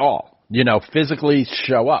at all? Physically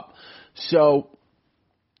show up. So,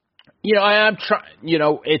 I'm trying,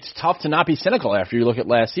 it's tough to not be cynical after you look at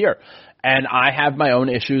last year. And I have my own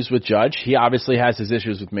issues with Judge. He obviously has his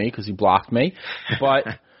issues with me because he blocked me. But,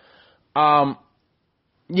 I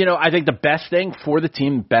think the best thing for the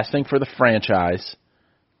team, the best thing for the franchise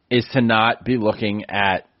is to not be looking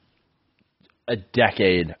at a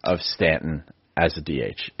decade of Stanton as a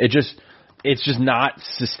DH. It's just not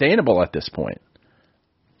sustainable at this point.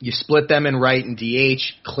 You split them in right and DH.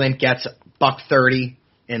 Clint gets $130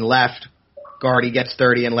 in left. Gardy gets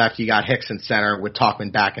 30 in left. You got Hicks in center with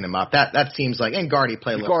Tauchman backing him up. That seems like, and Gardy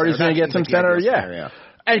play left. Gardy's going to get some center, yeah.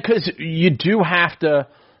 And because you do have to,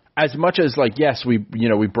 as much as like, yes, we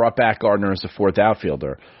brought back Gardner as the fourth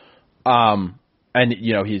outfielder. And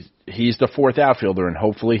he's the fourth outfielder, and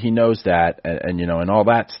hopefully he knows that, and all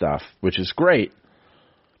that stuff, which is great.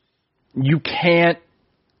 You can't,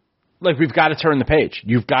 we've got to turn the page.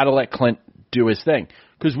 You've got to let Clint do his thing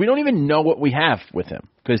because we don't even know what we have with him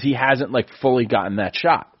because he hasn't fully gotten that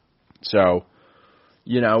shot. So,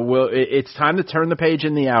 it's time to turn the page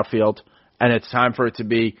in the outfield, and it's time for it to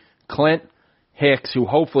be Clint, Hicks, who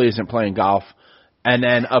hopefully isn't playing golf, and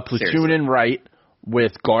then a platoon in right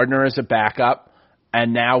with Gardner as a backup.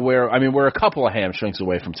 And now we're a couple of hamstrings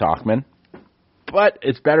away from Tauchman. but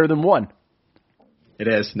it's better than one. It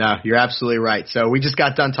is. No, you're absolutely right. So we just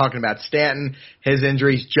got done talking about Stanton, his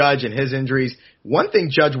injuries, Judge and his injuries. One thing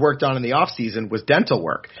Judge worked on in the offseason was dental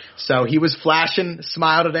work. So he was flashing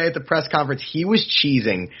smile today at the press conference. He was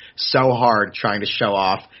cheesing so hard trying to show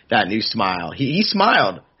off that new smile. He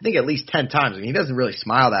smiled, I think, at least 10 times. I mean, he doesn't really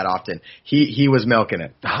smile that often. He was milking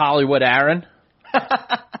it. Hollywood Aaron.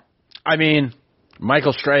 I mean,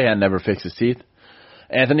 Michael Strahan never fixed his teeth.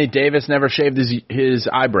 Anthony Davis never shaved his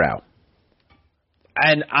eyebrow.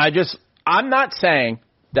 And I'm not saying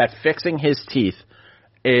that fixing his teeth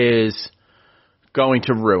is going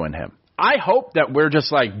to ruin him. I hope that we're just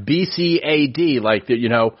like BCAD, like, you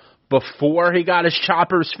know, before he got his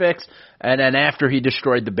choppers fixed and then after he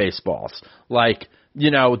destroyed the baseballs. Like, you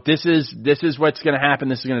know, this is what's going to happen.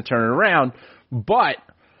 This is going to turn it around. But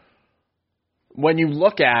when you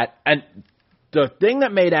look at, and the thing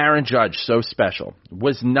that made Aaron Judge so special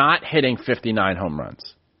was not hitting 59 home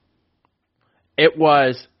runs. It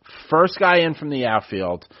was first guy in from the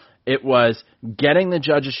outfield. It was getting the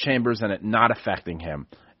judge's chambers and it not affecting him.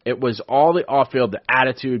 It was all the off-field, the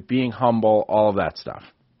attitude, being humble, all of that stuff.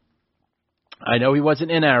 I know he wasn't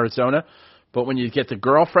in Arizona, but when you get the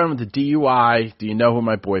girlfriend with the DUI, do you know who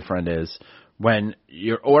my boyfriend is? When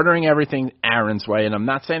you're ordering everything Aaron's way, and I'm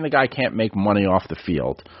not saying the guy can't make money off the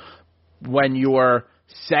field, when you're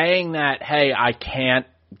saying that, hey, I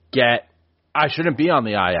shouldn't be on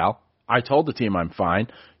the IL. I told the team I'm fine.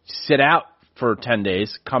 Sit out for 10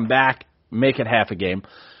 days, come back, make it half a game.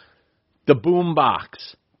 The boom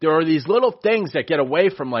box. There are these little things that get away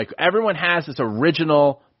from, like, everyone has this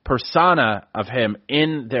original persona of him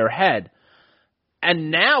in their head.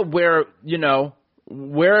 And now we're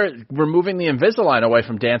removing the Invisalign away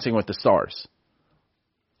from Dancing with the Stars.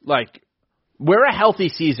 Like, we're a healthy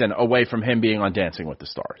season away from him being on Dancing with the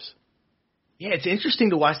Stars. Yeah, it's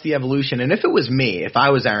interesting to watch the evolution. And if it was me, if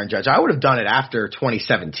I was Aaron Judge, I would have done it after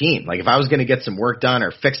 2017. Like, if I was going to get some work done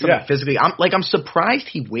or fix something physically, I'm surprised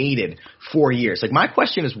he waited 4 years. Like, my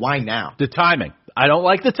question is, why now? The timing. I don't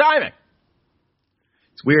like the timing.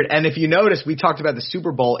 It's weird. And if you notice, we talked about the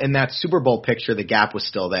Super Bowl. In that Super Bowl picture, the gap was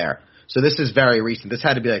still there. So this is very recent. This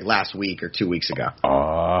had to be like last week or 2 weeks ago. Oh,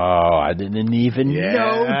 I didn't even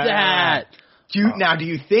know that. Now, do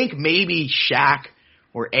you think maybe Shaq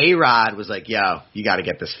or A-Rod was like, yo, you got to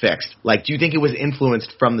get this fixed? Like, do you think it was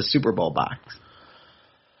influenced from the Super Bowl box?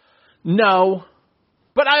 No.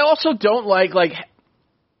 But I also don't like,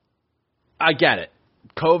 I get it.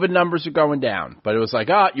 COVID numbers are going down. But it was like,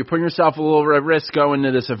 you're putting yourself a little at risk going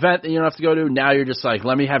to this event that you don't have to go to. Now you're just like,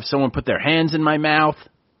 let me have someone put their hands in my mouth.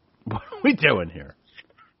 What are we doing here?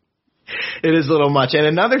 It is a little much. And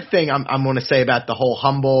another thing I'm going to say about the whole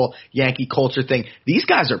humble Yankee culture thing, these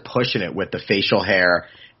guys are pushing it with the facial hair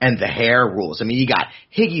and the hair rules. I mean, you got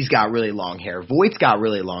Higgy's got really long hair. Voigt's got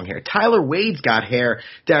really long hair. Tyler Wade's got hair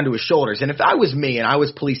down to his shoulders. And if I was me and I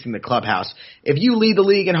was policing the clubhouse, if you lead the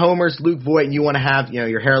league in homers, Luke Voigt, and you want to have,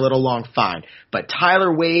 your hair a little long, fine. But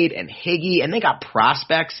Tyler Wade and Higgy, and they got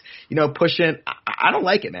prospects, pushing. I don't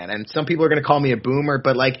like it, man. And some people are going to call me a boomer,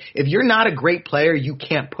 but if you're not a great player, you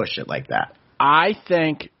can't push it like that. I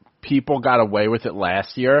think people got away with it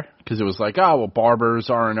last year because it was like,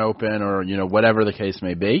 barbers aren't open or, whatever the case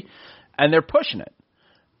may be. And they're pushing it.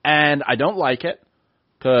 And I don't like it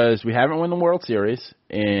because we haven't won the World Series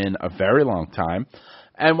in a very long time.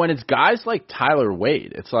 And when it's guys like Tyler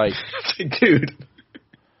Wade, it's like, dude,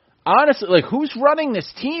 honestly, who's running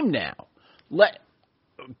this team now?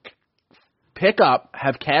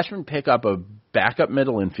 Have Cashman pick up a backup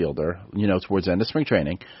middle infielder, towards the end of spring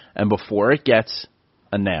training. And before it gets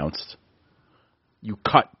announced, you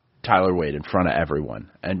cut Tyler Wade in front of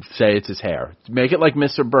everyone and say it's his hair. Make it like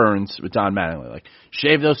Mr. Burns with Don Mattingly. Like,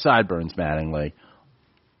 shave those sideburns, Mattingly.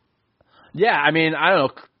 Yeah, I mean, I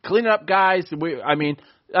don't know. Clean it up, guys.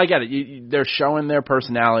 I get it. They're showing their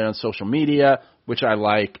personality on social media, which I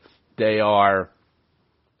like. They are,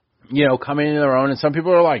 coming into their own. And some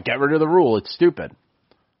people are like, get rid of the rule. It's stupid.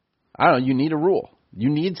 I don't know. You need a rule. You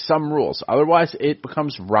need some rules. Otherwise, it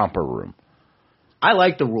becomes romper room. I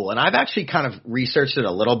like the rule, and I've actually kind of researched it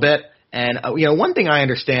a little bit. And, one thing I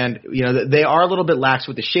understand, they are a little bit lax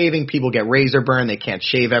with the shaving. People get razor burn. They can't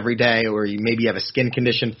shave every day, or maybe you have a skin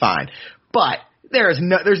condition, fine. But there's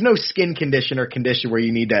no skin condition or condition where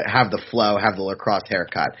you need to have the flow, have the lacrosse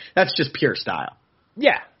haircut. That's just pure style.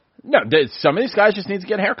 Yeah. No, some of these guys just need to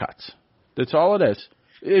get haircuts. That's all it is.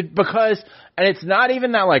 And it's not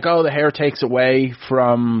even that the hair takes away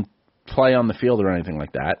from play on the field or anything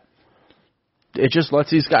like that. It just lets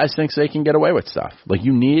these guys think they can get away with stuff. I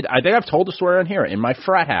think I've told the story on here. In my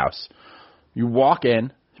frat house, you walk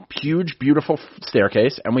in, huge, beautiful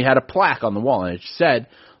staircase, and we had a plaque on the wall, and it said,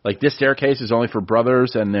 like, this staircase is only for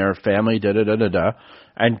brothers and their family, da-da-da-da-da.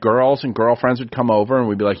 And girls and girlfriends would come over, and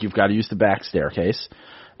we'd be like, you've got to use the back staircase.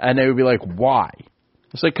 And they would be like, why?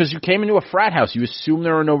 It's like, because you came into a frat house. You assume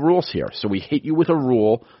there are no rules here. So we hit you with a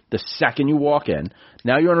rule the second you walk in.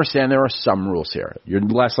 Now you understand there are some rules here. You're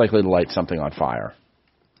less likely to light something on fire.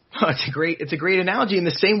 It's a great analogy. In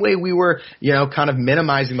the same way we were, kind of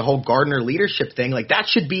minimizing the whole Gardner leadership thing. Like, that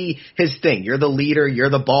should be his thing. You're the leader. You're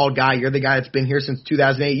the bald guy. You're the guy that's been here since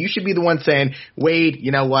 2008. You should be the one saying, Wade,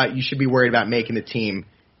 you know what? You should be worried about making the team.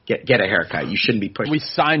 Get a haircut. You shouldn't be pushing. We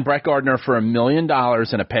signed Brett Gardner for $1 million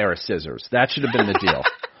and a pair of scissors. That should have been the deal.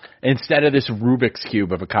 Instead of this Rubik's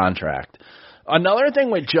Cube of a contract. Another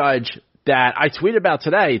thing with Judge that I tweeted about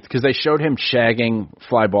today, because they showed him shagging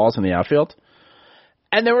fly balls in the outfield.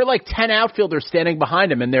 And there were like 10 outfielders standing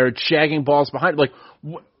behind him, and they're shagging balls behind him. Like,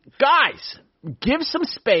 guys, give some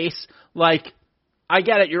space. Like, I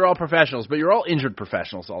get it, you're all professionals, but you're all injured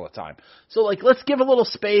professionals all the time. So, like, let's give a little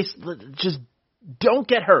space. Just don't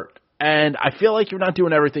get hurt. And I feel like you're not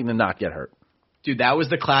doing everything to not get hurt. Dude, that was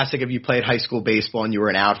the classic if you played high school baseball and you were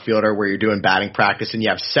an outfielder where you're doing batting practice and you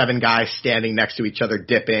have 7 guys standing next to each other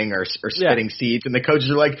dipping or spitting seeds, and the coaches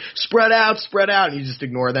are like, spread out, and you just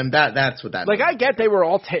ignore them. That's what that means. Like, I get they were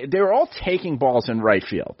all taking balls in right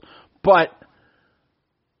field, but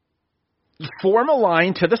form a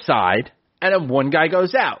line to the side and then one guy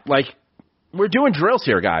goes out. Like, we're doing drills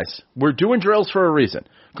here, guys. We're doing drills for a reason,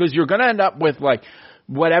 because you're going to end up with, like,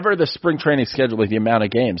 whatever the spring training schedule, like the amount of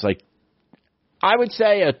games, like, I would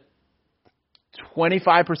say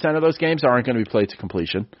 25% of those games aren't going to be played to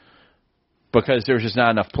completion because there's just not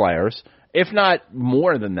enough players, if not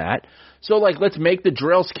more than that. So, like, let's make the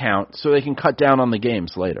drills count so they can cut down on the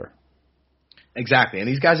games later. Exactly. And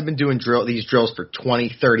these guys have been doing these drills for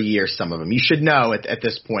 20, 30 years, some of them. You should know at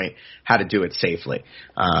this point how to do it safely.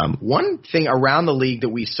 One thing around the league that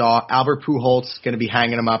we saw, Albert Pujols is going to be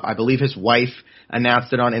hanging him up. I believe his wife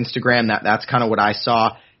announced it on Instagram. That's kind of what I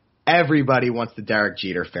saw. Everybody wants the Derek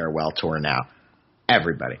Jeter farewell tour now.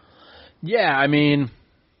 Everybody. Yeah, I mean,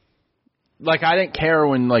 like, I didn't care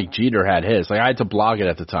when, like, Jeter had his. Like, I had to blog it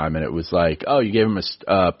at the time, and it was like, oh, you gave him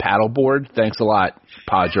a paddle board? Thanks a lot,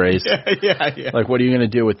 Padres. yeah. Like, what are you going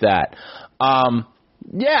to do with that?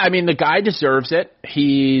 Yeah, I mean, the guy deserves it.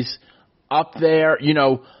 He's up there. You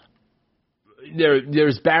know,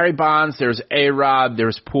 there's Barry Bonds, there's A-Rod,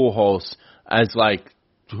 there's Pujols as, like,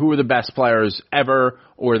 who are the best players ever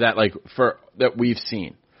or that, like, that we've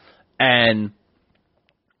seen. And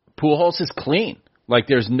Pujols is clean. Like,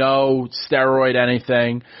 there's no steroid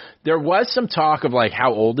anything. There was some talk of, like,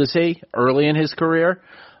 how old is he early in his career.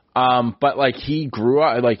 But, like, he grew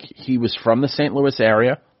up, like, he was from the St. Louis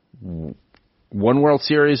area, won World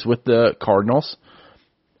Series with the Cardinals,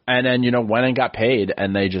 and then, you know, went and got paid,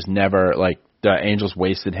 and they just never, like, the Angels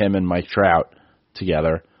wasted him and Mike Trout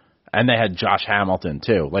together. And they had Josh Hamilton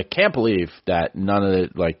too. Like, can't believe that none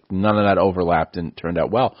of that overlapped and turned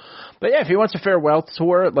out well. But yeah, if he wants a farewell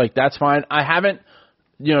tour, like, that's fine. I haven't,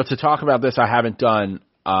 you know, to talk about this, I haven't done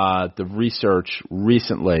the research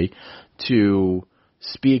recently to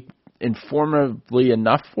speak informatively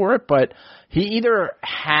enough for it, but he either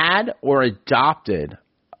had or adopted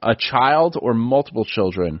a child or multiple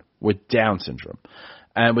children with Down syndrome.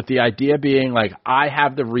 And with the idea being, like, I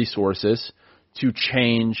have the resources to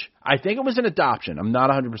change. I think it was an adoption. I'm not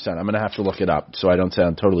 100%. I'm going to have to look it up so I don't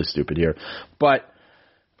sound totally stupid here. But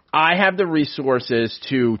I have the resources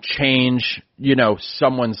to change, you know,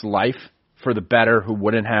 someone's life for the better who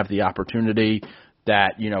wouldn't have the opportunity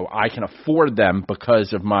that, you know, I can afford them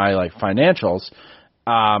because of my, like, financials.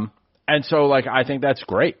 And so, like, I think that's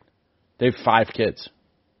great. They have 5 kids.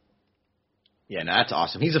 Yeah, no, that's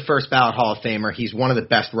awesome. He's a first ballot Hall of Famer. He's one of the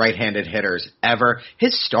best right-handed hitters ever.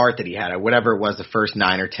 His start that he had, whatever it was, the first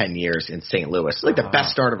 9 or 10 years in St. Louis, like the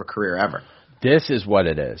best start of a career ever. This is what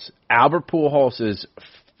it is. Albert Pujols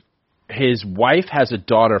his wife has a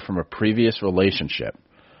daughter from a previous relationship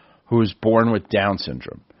who was born with Down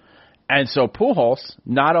syndrome. And so Pujols,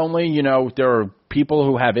 not only, you know, there are people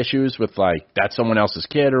who have issues with, like, that's someone else's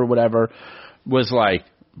kid or whatever, was like,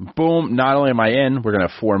 boom, not only am I in, we're going to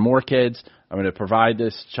have 4 more kids. I'm going to provide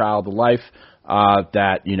this child a life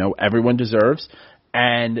that, you know, everyone deserves.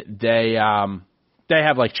 And they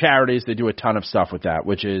have, like, charities. They do a ton of stuff with that,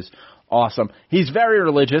 which is awesome. He's very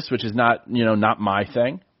religious, which is not, you know, not my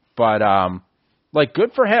thing. But, like,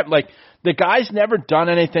 good for him. Like, the guy's never done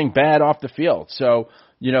anything bad off the field. So,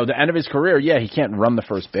 you know, the end of his career, yeah, he can't run the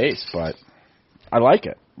first base, but I like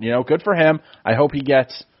it. You know, good for him. I hope he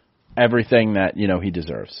gets everything that, you know, he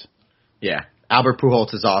deserves. Yeah. Albert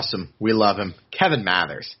Pujols is awesome. We love him. Kevin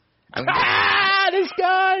Mathers.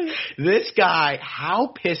 This guy, how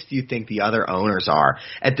pissed do you think the other owners are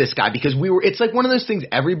at this guy? Because it's like one of those things,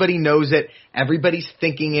 everybody knows it, everybody's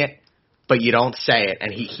thinking it, but you don't say it.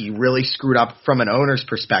 And he really screwed up from an owner's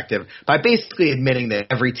perspective by basically admitting that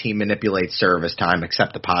every team manipulates service time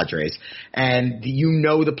except the Padres. And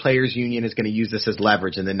the Players Union is going to use this as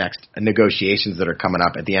leverage in the next negotiations that are coming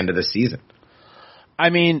up at the end of the season. I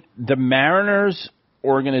mean, the Mariners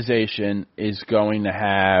organization is going to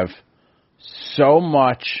have so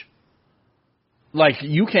much, like,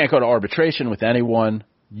 you can't go to arbitration with anyone.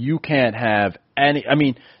 You can't have any, I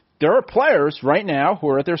mean, there are players right now who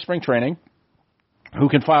are at their spring training who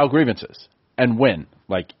can file grievances and win,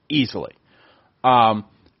 like, easily.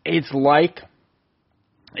 It's like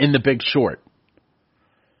in The Big Short.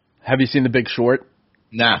 Have you seen The Big Short?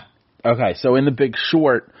 Nah. Okay, so in The Big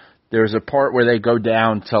Short, there's a part where they go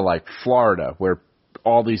down to, like, Florida, where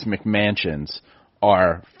all these McMansions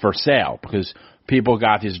are for sale because people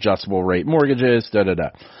got these adjustable rate mortgages,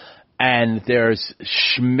 da-da-da. And there's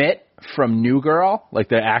Schmidt from New Girl, like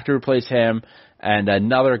the actor who plays him, and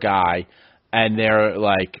another guy, and they're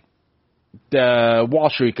like the Wall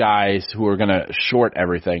Street guys who are going to short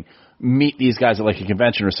everything meet these guys at like a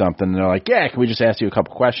convention or something, and they're like, yeah, can we just ask you a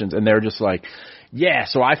couple questions? And they're just like, yeah,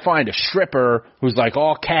 so I find a stripper who's like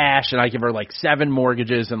all cash, and I give her like 7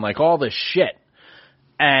 mortgages and like all this shit.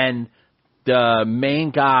 And the main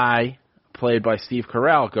guy, played by Steve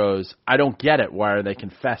Carell, goes, I don't get it. Why are they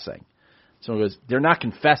confessing? So he goes, they're not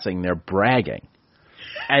confessing, they're bragging.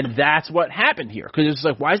 And that's what happened here. Because it's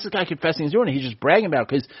like, why is this guy confessing he's doing it? He's just bragging about it.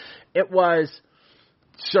 Because it was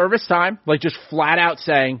service time, like just flat out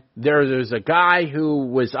saying, there's a guy who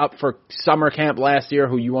was up for summer camp last year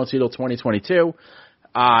who you won't see till 2022.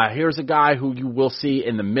 Here's a guy who you will see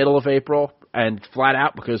in the middle of April, and flat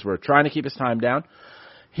out, because we're trying to keep his time down.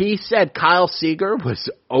 He said Kyle Seager was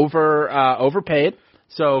overpaid.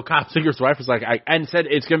 So Kyle Seager's wife was like, and said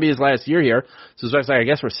it's going to be his last year here. So his wife's like, I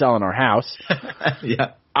guess we're selling our house.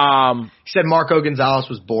 Yeah. He said Marco Gonzalez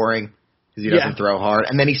was boring because he doesn't throw hard.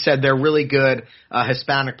 And then he said their really good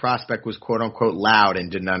Hispanic prospect was quote-unquote loud and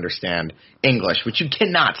didn't understand English, which you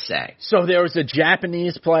cannot say. So there was a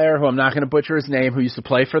Japanese player who I'm not going to butcher his name, who used to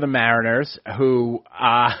play for the Mariners, who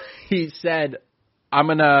he said,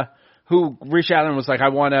 who reached out and was like, I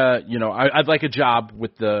want to, I'd like a job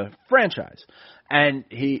with the franchise. And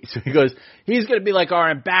he goes, he's going to be like our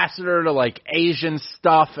ambassador to like Asian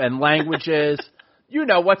stuff and languages.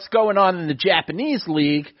 What's going on in the Japanese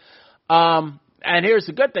league. And here's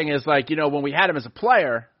the good thing is like, when we had him as a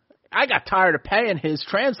player, I got tired of paying his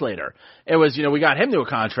translator. It was, we got him to a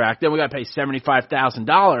contract. Then we got to pay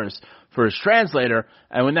 $75,000 for his translator.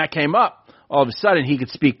 And when that came up, all of a sudden he could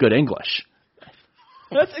speak good English.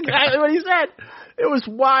 That's exactly what he said. It was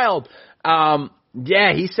wild.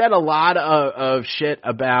 Yeah, he said a lot of shit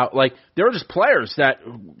about, like, there were just players that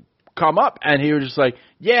come up, and he was just like,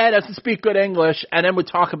 yeah, doesn't speak good English, and then would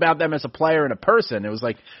talk about them as a player and a person. It was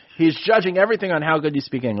like, he's judging everything on how good you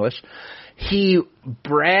speak English. He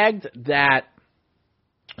bragged that,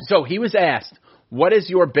 so he was asked, what is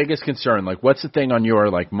your biggest concern? Like, what's the thing on your,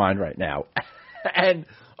 like, mind right now? And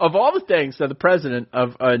of all the things, so the president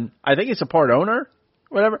of I think he's a part owner,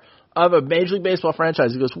 whatever, of a Major League Baseball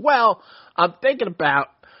franchise, he goes, well, I'm thinking about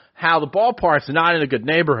how the ballpark's not in a good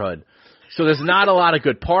neighborhood, so there's not a lot of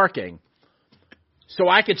good parking. So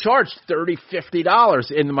I could charge $30,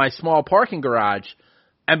 $50 in my small parking garage,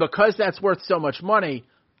 and because that's worth so much money,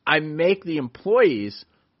 I make the employees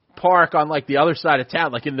park on, like, the other side of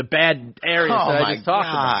town, like in the bad areas that I just talked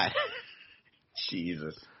about.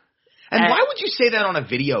 Jesus. And why would you say that on a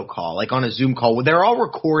video call, like on a Zoom call? They're all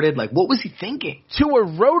recorded. Like, what was he thinking? To a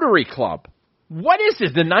Rotary Club. What is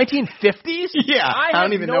this, the 1950s? Yeah, I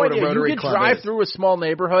don't even know what a Rotary Club is. You could drive through a small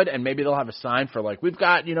neighborhood, and maybe they'll have a sign for, like, we've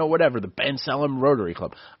got, whatever, the Ben Salem Rotary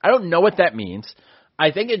Club. I don't know what that means.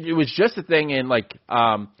 I think it was just a thing in, like,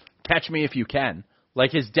 Catch Me If You Can.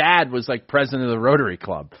 Like, his dad was, like, president of the Rotary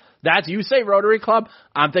Club. You say Rotary Club,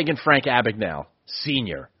 I'm thinking Frank Abagnale,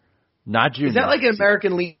 Sr., not junior. Is that like an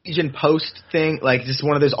American Legion Post thing? Like just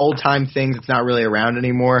one of those old-time things that's not really around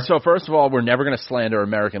anymore? So first of all, we're never going to slander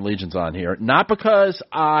American Legions on here. Not because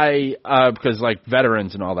because like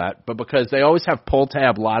veterans and all that, but because they always have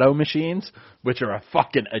pull-tab lotto machines, which are a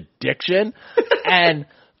fucking addiction. And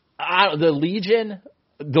the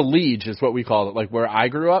Liege is what we call it, like where I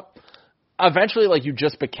grew up. Eventually, like, you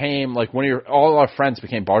just became, like, all our friends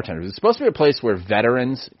became bartenders. It's supposed to be a place where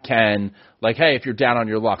veterans can, like, hey, if you're down on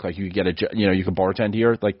your luck, like, you can get you can bartend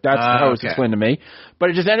here. Like, that's how it was explained to me. But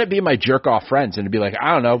it just ended up being my jerk-off friends, and it'd be like,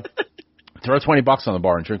 I don't know, throw $20 on the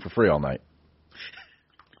bar and drink for free all night.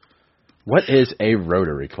 What is a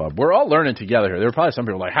Rotary Club? We're all learning together here. There are probably some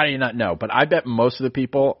people like, how do you not know? But I bet most of the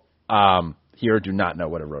people here do not know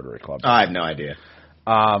what a Rotary Club is. I have no idea.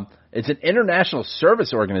 It's an international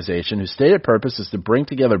service organization whose stated purpose is to bring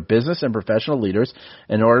together business and professional leaders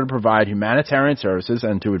in order to provide humanitarian services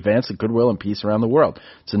and to advance the goodwill and peace around the world.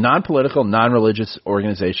 It's a non-political, non-religious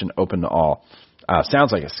organization open to all.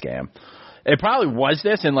 Sounds like a scam. It probably was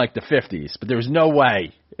this in like the 50s, but there was no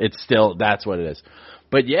way that's what it is.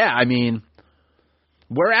 But yeah, I mean,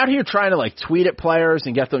 we're out here trying to like tweet at players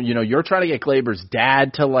and get them, you're trying to get Glaber's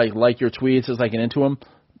dad to like your tweets as like an into him.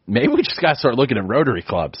 Maybe we just got to start looking at Rotary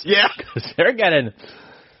Clubs. Yeah. Because they're getting,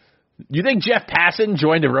 you think Jeff Passan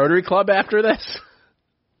joined a Rotary Club after this?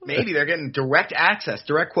 Maybe they're getting direct access,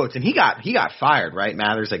 direct quotes. And he got fired, right,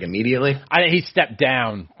 Mathers, like immediately? I think he stepped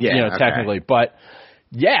down, okay. Technically. But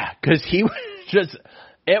yeah, because he was just,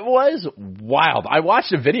 it was wild. I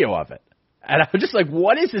watched a video of it. And I was just like,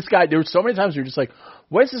 what is this guy? There were so many times where you're just like,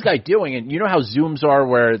 what is this guy doing? And you know how Zooms are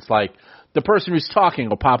where it's like the person who's talking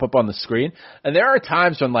will pop up on the screen. And there are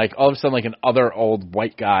times when like all of a sudden like an other old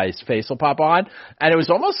white guy's face will pop on. And it was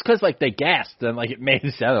almost because like they gasped and like it made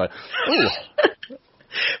it sound like, ooh.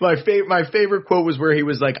 My favorite quote was where he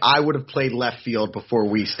was like, I would have played left field before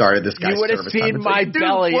we started this guy's service time. You would have seen my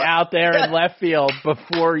belly out there in left field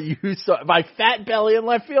before you saw, my fat belly in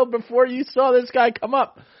left field before you saw this guy come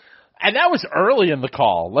up. And that was early in the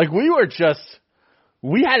call. Like,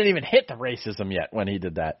 we hadn't even hit the racism yet when he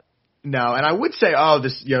did that. No, and I would say,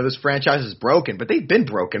 this franchise is broken, but they've been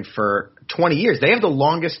broken for 20 years. They have the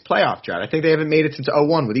longest playoff drought. I think they haven't made it since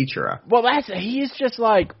 2001 with Ichiro. Well, he's just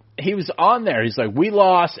like, he was on there. He's like, we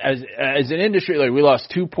lost, as an industry, like, we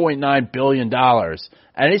lost $2.9 billion.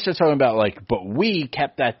 And he's just talking about, like, but we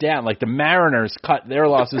kept that down. Like, the Mariners cut their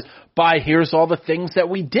losses by here's all the things that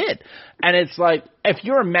we did. And it's like, if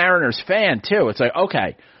you're a Mariners fan, too, it's like,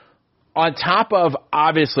 okay, on top of,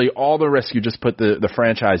 obviously, all the risk you just put the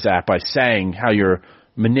franchise at by saying how you're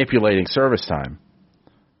manipulating service time,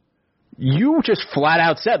 you just flat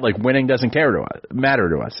out said, like, winning doesn't matter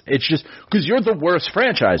to us. It's just because you're the worst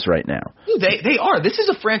franchise right now. They are. This is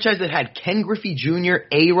a franchise that had Ken Griffey Jr.,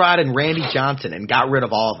 A-Rod, and Randy Johnson and got rid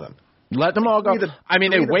of all of them. Let them all go. They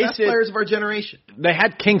wasted best players of our generation. They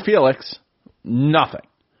had King Felix, nothing.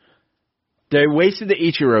 They wasted the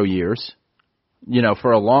Ichiro years,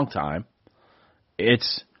 for a long time.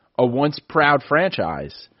 It's a once proud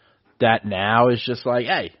franchise that now is just like,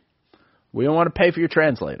 hey, we don't want to pay for your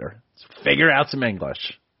translator. Let's figure out some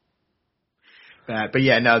English. But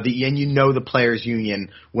yeah, no, the players union,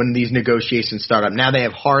 when these negotiations start up, now they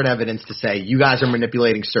have hard evidence to say you guys are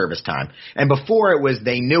manipulating service time. And before it was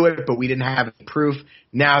they knew it, but we didn't have any proof.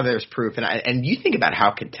 Now there's proof. And you think about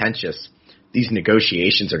how contentious these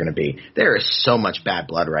negotiations are going to be. There is so much bad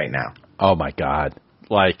blood right now. Oh my God.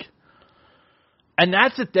 Like, and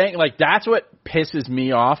that's the thing, like, that's what pisses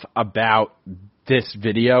me off about this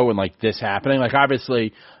video and, like, this happening. Like,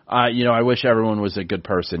 obviously, I wish everyone was a good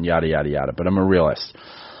person, yada, yada, yada, but I'm a realist.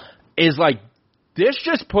 Is, like, this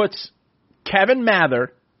just puts Kevin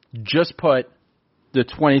Mather just put the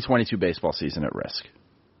 2022 baseball season at risk.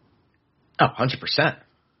 Oh, 100%.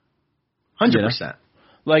 100%.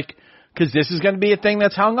 Like, because this is going to be a thing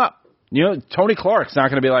that's hung up. Tony Clark's not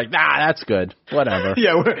going to be like, nah, that's good. Whatever.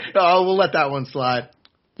 Yeah, we'll let that one slide.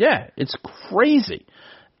 Yeah, it's crazy.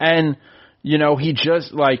 And, he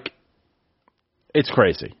just, like, it's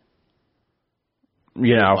crazy.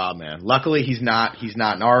 Wow, man. Luckily, he's not in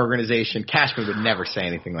our organization. Cashman would never say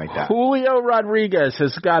anything like that. Julio Rodriguez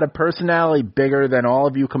has got a personality bigger than all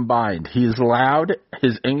of you combined. He's loud.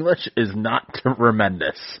 His English is not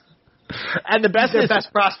tremendous. And the best is their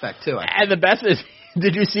best prospect, too. And the best is,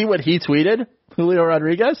 did you see what he tweeted, Julio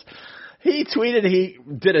Rodriguez? He tweeted he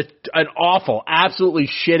did an awful, absolutely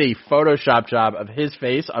shitty Photoshop job of his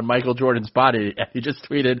face on Michael Jordan's body. And he just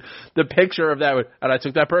tweeted the picture of that, and I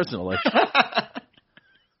took that personally.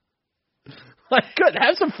 Like, good.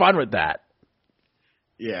 Have some fun with that.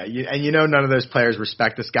 Yeah, none of those players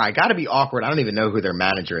respect this guy. Got to be awkward. I don't even know who their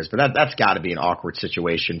manager is, but that's got to be an awkward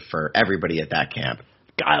situation for everybody at that camp.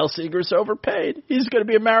 Kyle Seager's overpaid. He's going to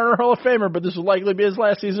be a Mariner Hall of Famer, but this will likely be his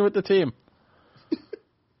last season with the team.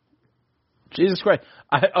 Jesus Christ.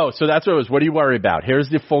 So that's what it was. What do you worry about? Here's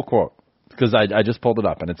the full quote, because I just pulled it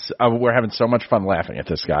up, and it's we're having so much fun laughing at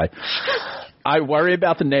this guy. I worry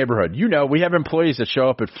about the neighborhood. We have employees that show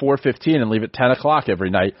up at 4:15 and leave at 10 o'clock every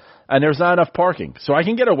night, and there's not enough parking. So I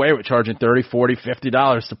can get away with charging $30, $40,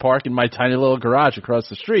 $50 to park in my tiny little garage across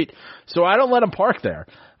the street, so I don't let them park there.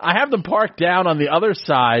 I have them parked down on the other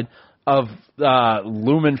side of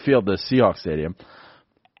Lumen Field, the Seahawks stadium.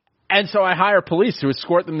 And so I hire police to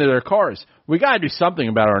escort them to their cars. We got to do something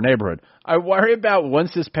about our neighborhood. I worry about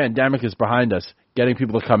once this pandemic is behind us, getting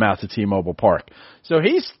people to come out to T-Mobile Park. So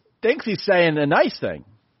he thinks he's saying a nice thing,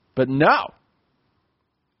 but no.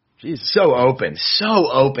 Jeez, so open.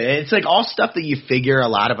 It's like all stuff that you figure a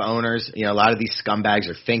lot of owners, a lot of these scumbags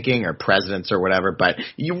are thinking, or presidents or whatever, but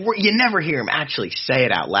you never hear them actually say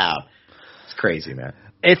it out loud. It's crazy, man.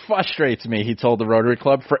 It frustrates me, he told the Rotary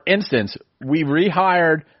Club. For instance, we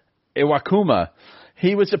rehired Iwakuma.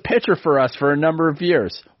 He was a pitcher for us for a number of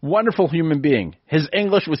years. Wonderful human being. His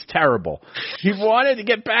English was terrible. He wanted to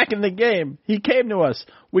get back in the game. He came to us.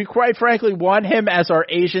 We quite frankly want him as our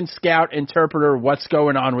Asian scout interpreter. What's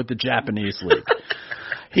going on with the Japanese league?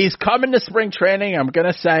 He's coming to spring training. I'm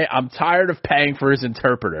going to say I'm tired of paying for his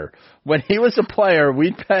interpreter. When he was a player,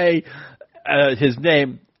 we'd pay his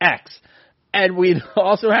name X. And we'd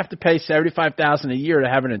also have to pay $75,000 a year to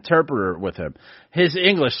have an interpreter with him. His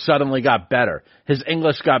English suddenly got better. His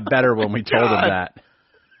English got better when we told him that.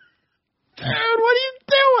 Dude, what are you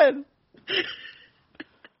doing?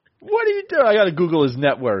 What are you doing? I got to Google his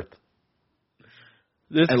net worth.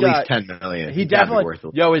 This At guy, least $10 million. He definitely.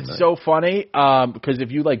 It's so funny because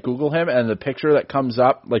if you Google him and the picture that comes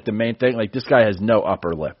up, the main thing, this guy has no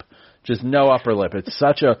upper lip, just no upper lip. It's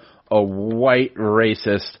such a white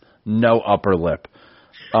racist. No upper lip.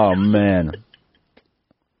 Oh, man.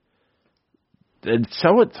 And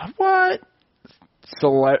so it's what?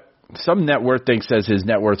 Some net worth thing says his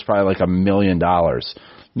net worth's probably $1 million.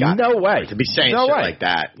 No way. To be saying no shit way. like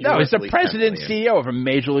that. No, he's the president and CEO of a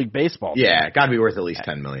Major League Baseball team. Yeah, got to be worth at least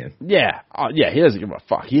 $10 million. Yeah. He doesn't give a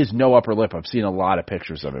fuck. He has no upper lip. I've seen a lot of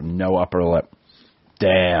pictures of him. No upper lip.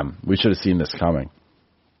 Damn. We should have seen this coming.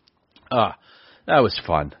 That was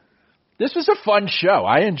fun. This was a fun show.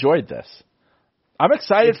 I enjoyed this. I'm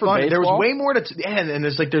excited for baseball. There was way more and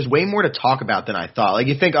there's way more to talk about than I thought.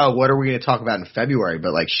 You think, what are we going to talk about in February?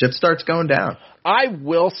 But shit starts going down. I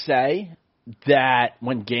will say that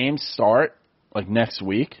when games start, next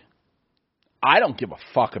week, I don't give a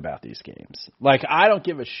fuck about these games. I don't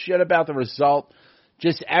give a shit about the result.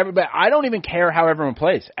 Just everybody. I don't even care how everyone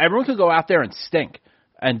plays. Everyone could go out there and stink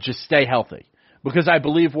and just stay healthy because I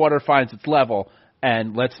believe water finds its level.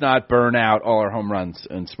 And let's not burn out all our home runs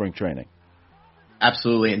in spring training.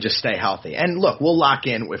 Absolutely, and just stay healthy. And look, we'll lock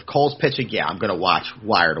in. If Cole's pitching, I'm going to watch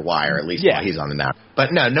wire to wire, at least while he's on the mound. But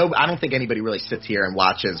no, I don't think anybody really sits here and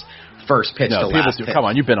watches first pitch to last pitch. Come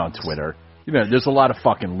on, you've been on Twitter. There's a lot of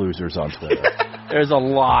fucking losers on Twitter. There's a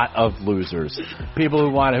lot of losers.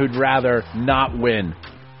 People who'd rather not win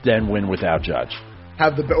than win without Judge.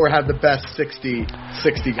 Have the best 60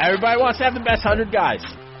 guys. Everybody wants to have the best 100 guys.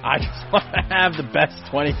 I just want to have the best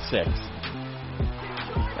 26.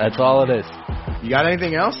 That's all it is. You got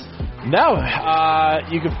anything else? No.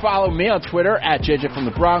 You can follow me on Twitter at JJ from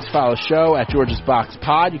the Bronx. Follow the show at George's Box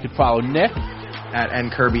Pod. You can follow Nick at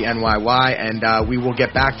NKirbyNYY. And we will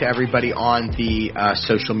get back to everybody on the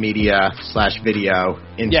social media /video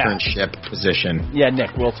internship position. Yeah,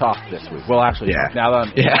 Nick, we'll talk this week. We'll actually talk now that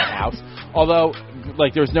I'm in my house. Although,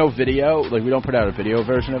 there's no video. We don't put out a video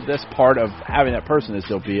version of this. Part of having that person is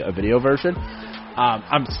there'll be a video version.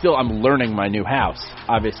 I'm learning my new house,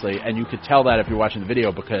 obviously, and you could tell that if you're watching the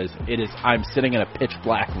video because I'm sitting in a pitch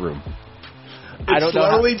black room. It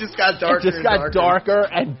slowly just got darker. It just got darker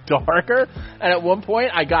and darker. And at one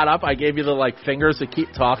point, I got up. I gave you the fingers to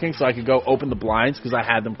keep talking so I could go open the blinds because I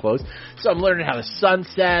had them closed. So I'm learning how the sun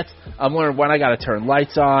sets. I'm learning when I got to turn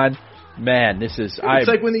lights on. Man, it's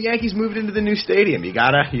like when the Yankees moved into the new stadium. You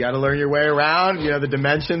gotta learn your way around. The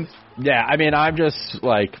dimensions. Yeah, I'm just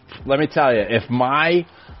let me tell you, if my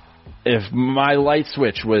light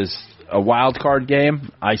switch was a wild card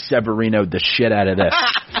game, I Severino'd the shit out of this.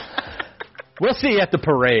 We'll see you at the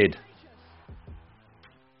parade.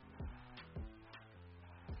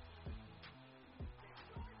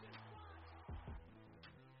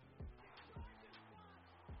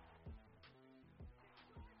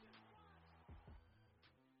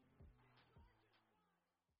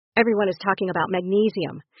 Everyone is talking about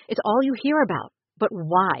magnesium. It's all you hear about. But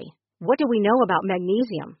why? What do we know about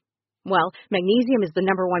magnesium? Well, magnesium is the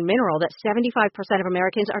number one mineral that 75% of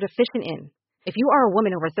Americans are deficient in. If you are a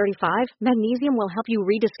woman over 35, magnesium will help you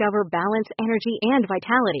rediscover balance, energy, and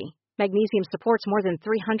vitality. Magnesium supports more than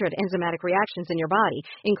 300 enzymatic reactions in your body,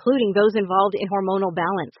 including those involved in hormonal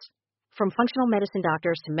balance. From functional medicine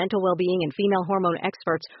doctors to mental well-being and female hormone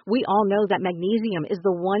experts, we all know that magnesium is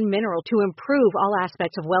the one mineral to improve all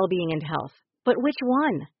aspects of well-being and health. But which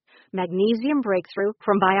one? Magnesium Breakthrough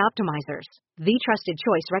from Bioptimizers, the trusted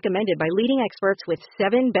choice recommended by leading experts with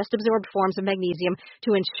 7 best-absorbed forms of magnesium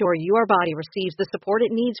to ensure your body receives the support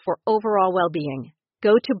it needs for overall well-being.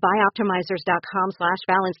 Go to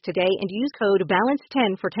bioptimizers.com/balance today and use code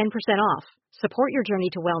BALANCE10 for 10% off. Support your journey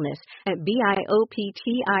to wellness at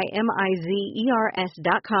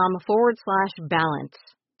bioptimizers.com/balance.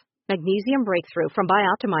 Magnesium Breakthrough from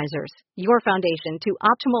Bioptimizers, your foundation to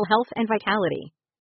optimal health and vitality.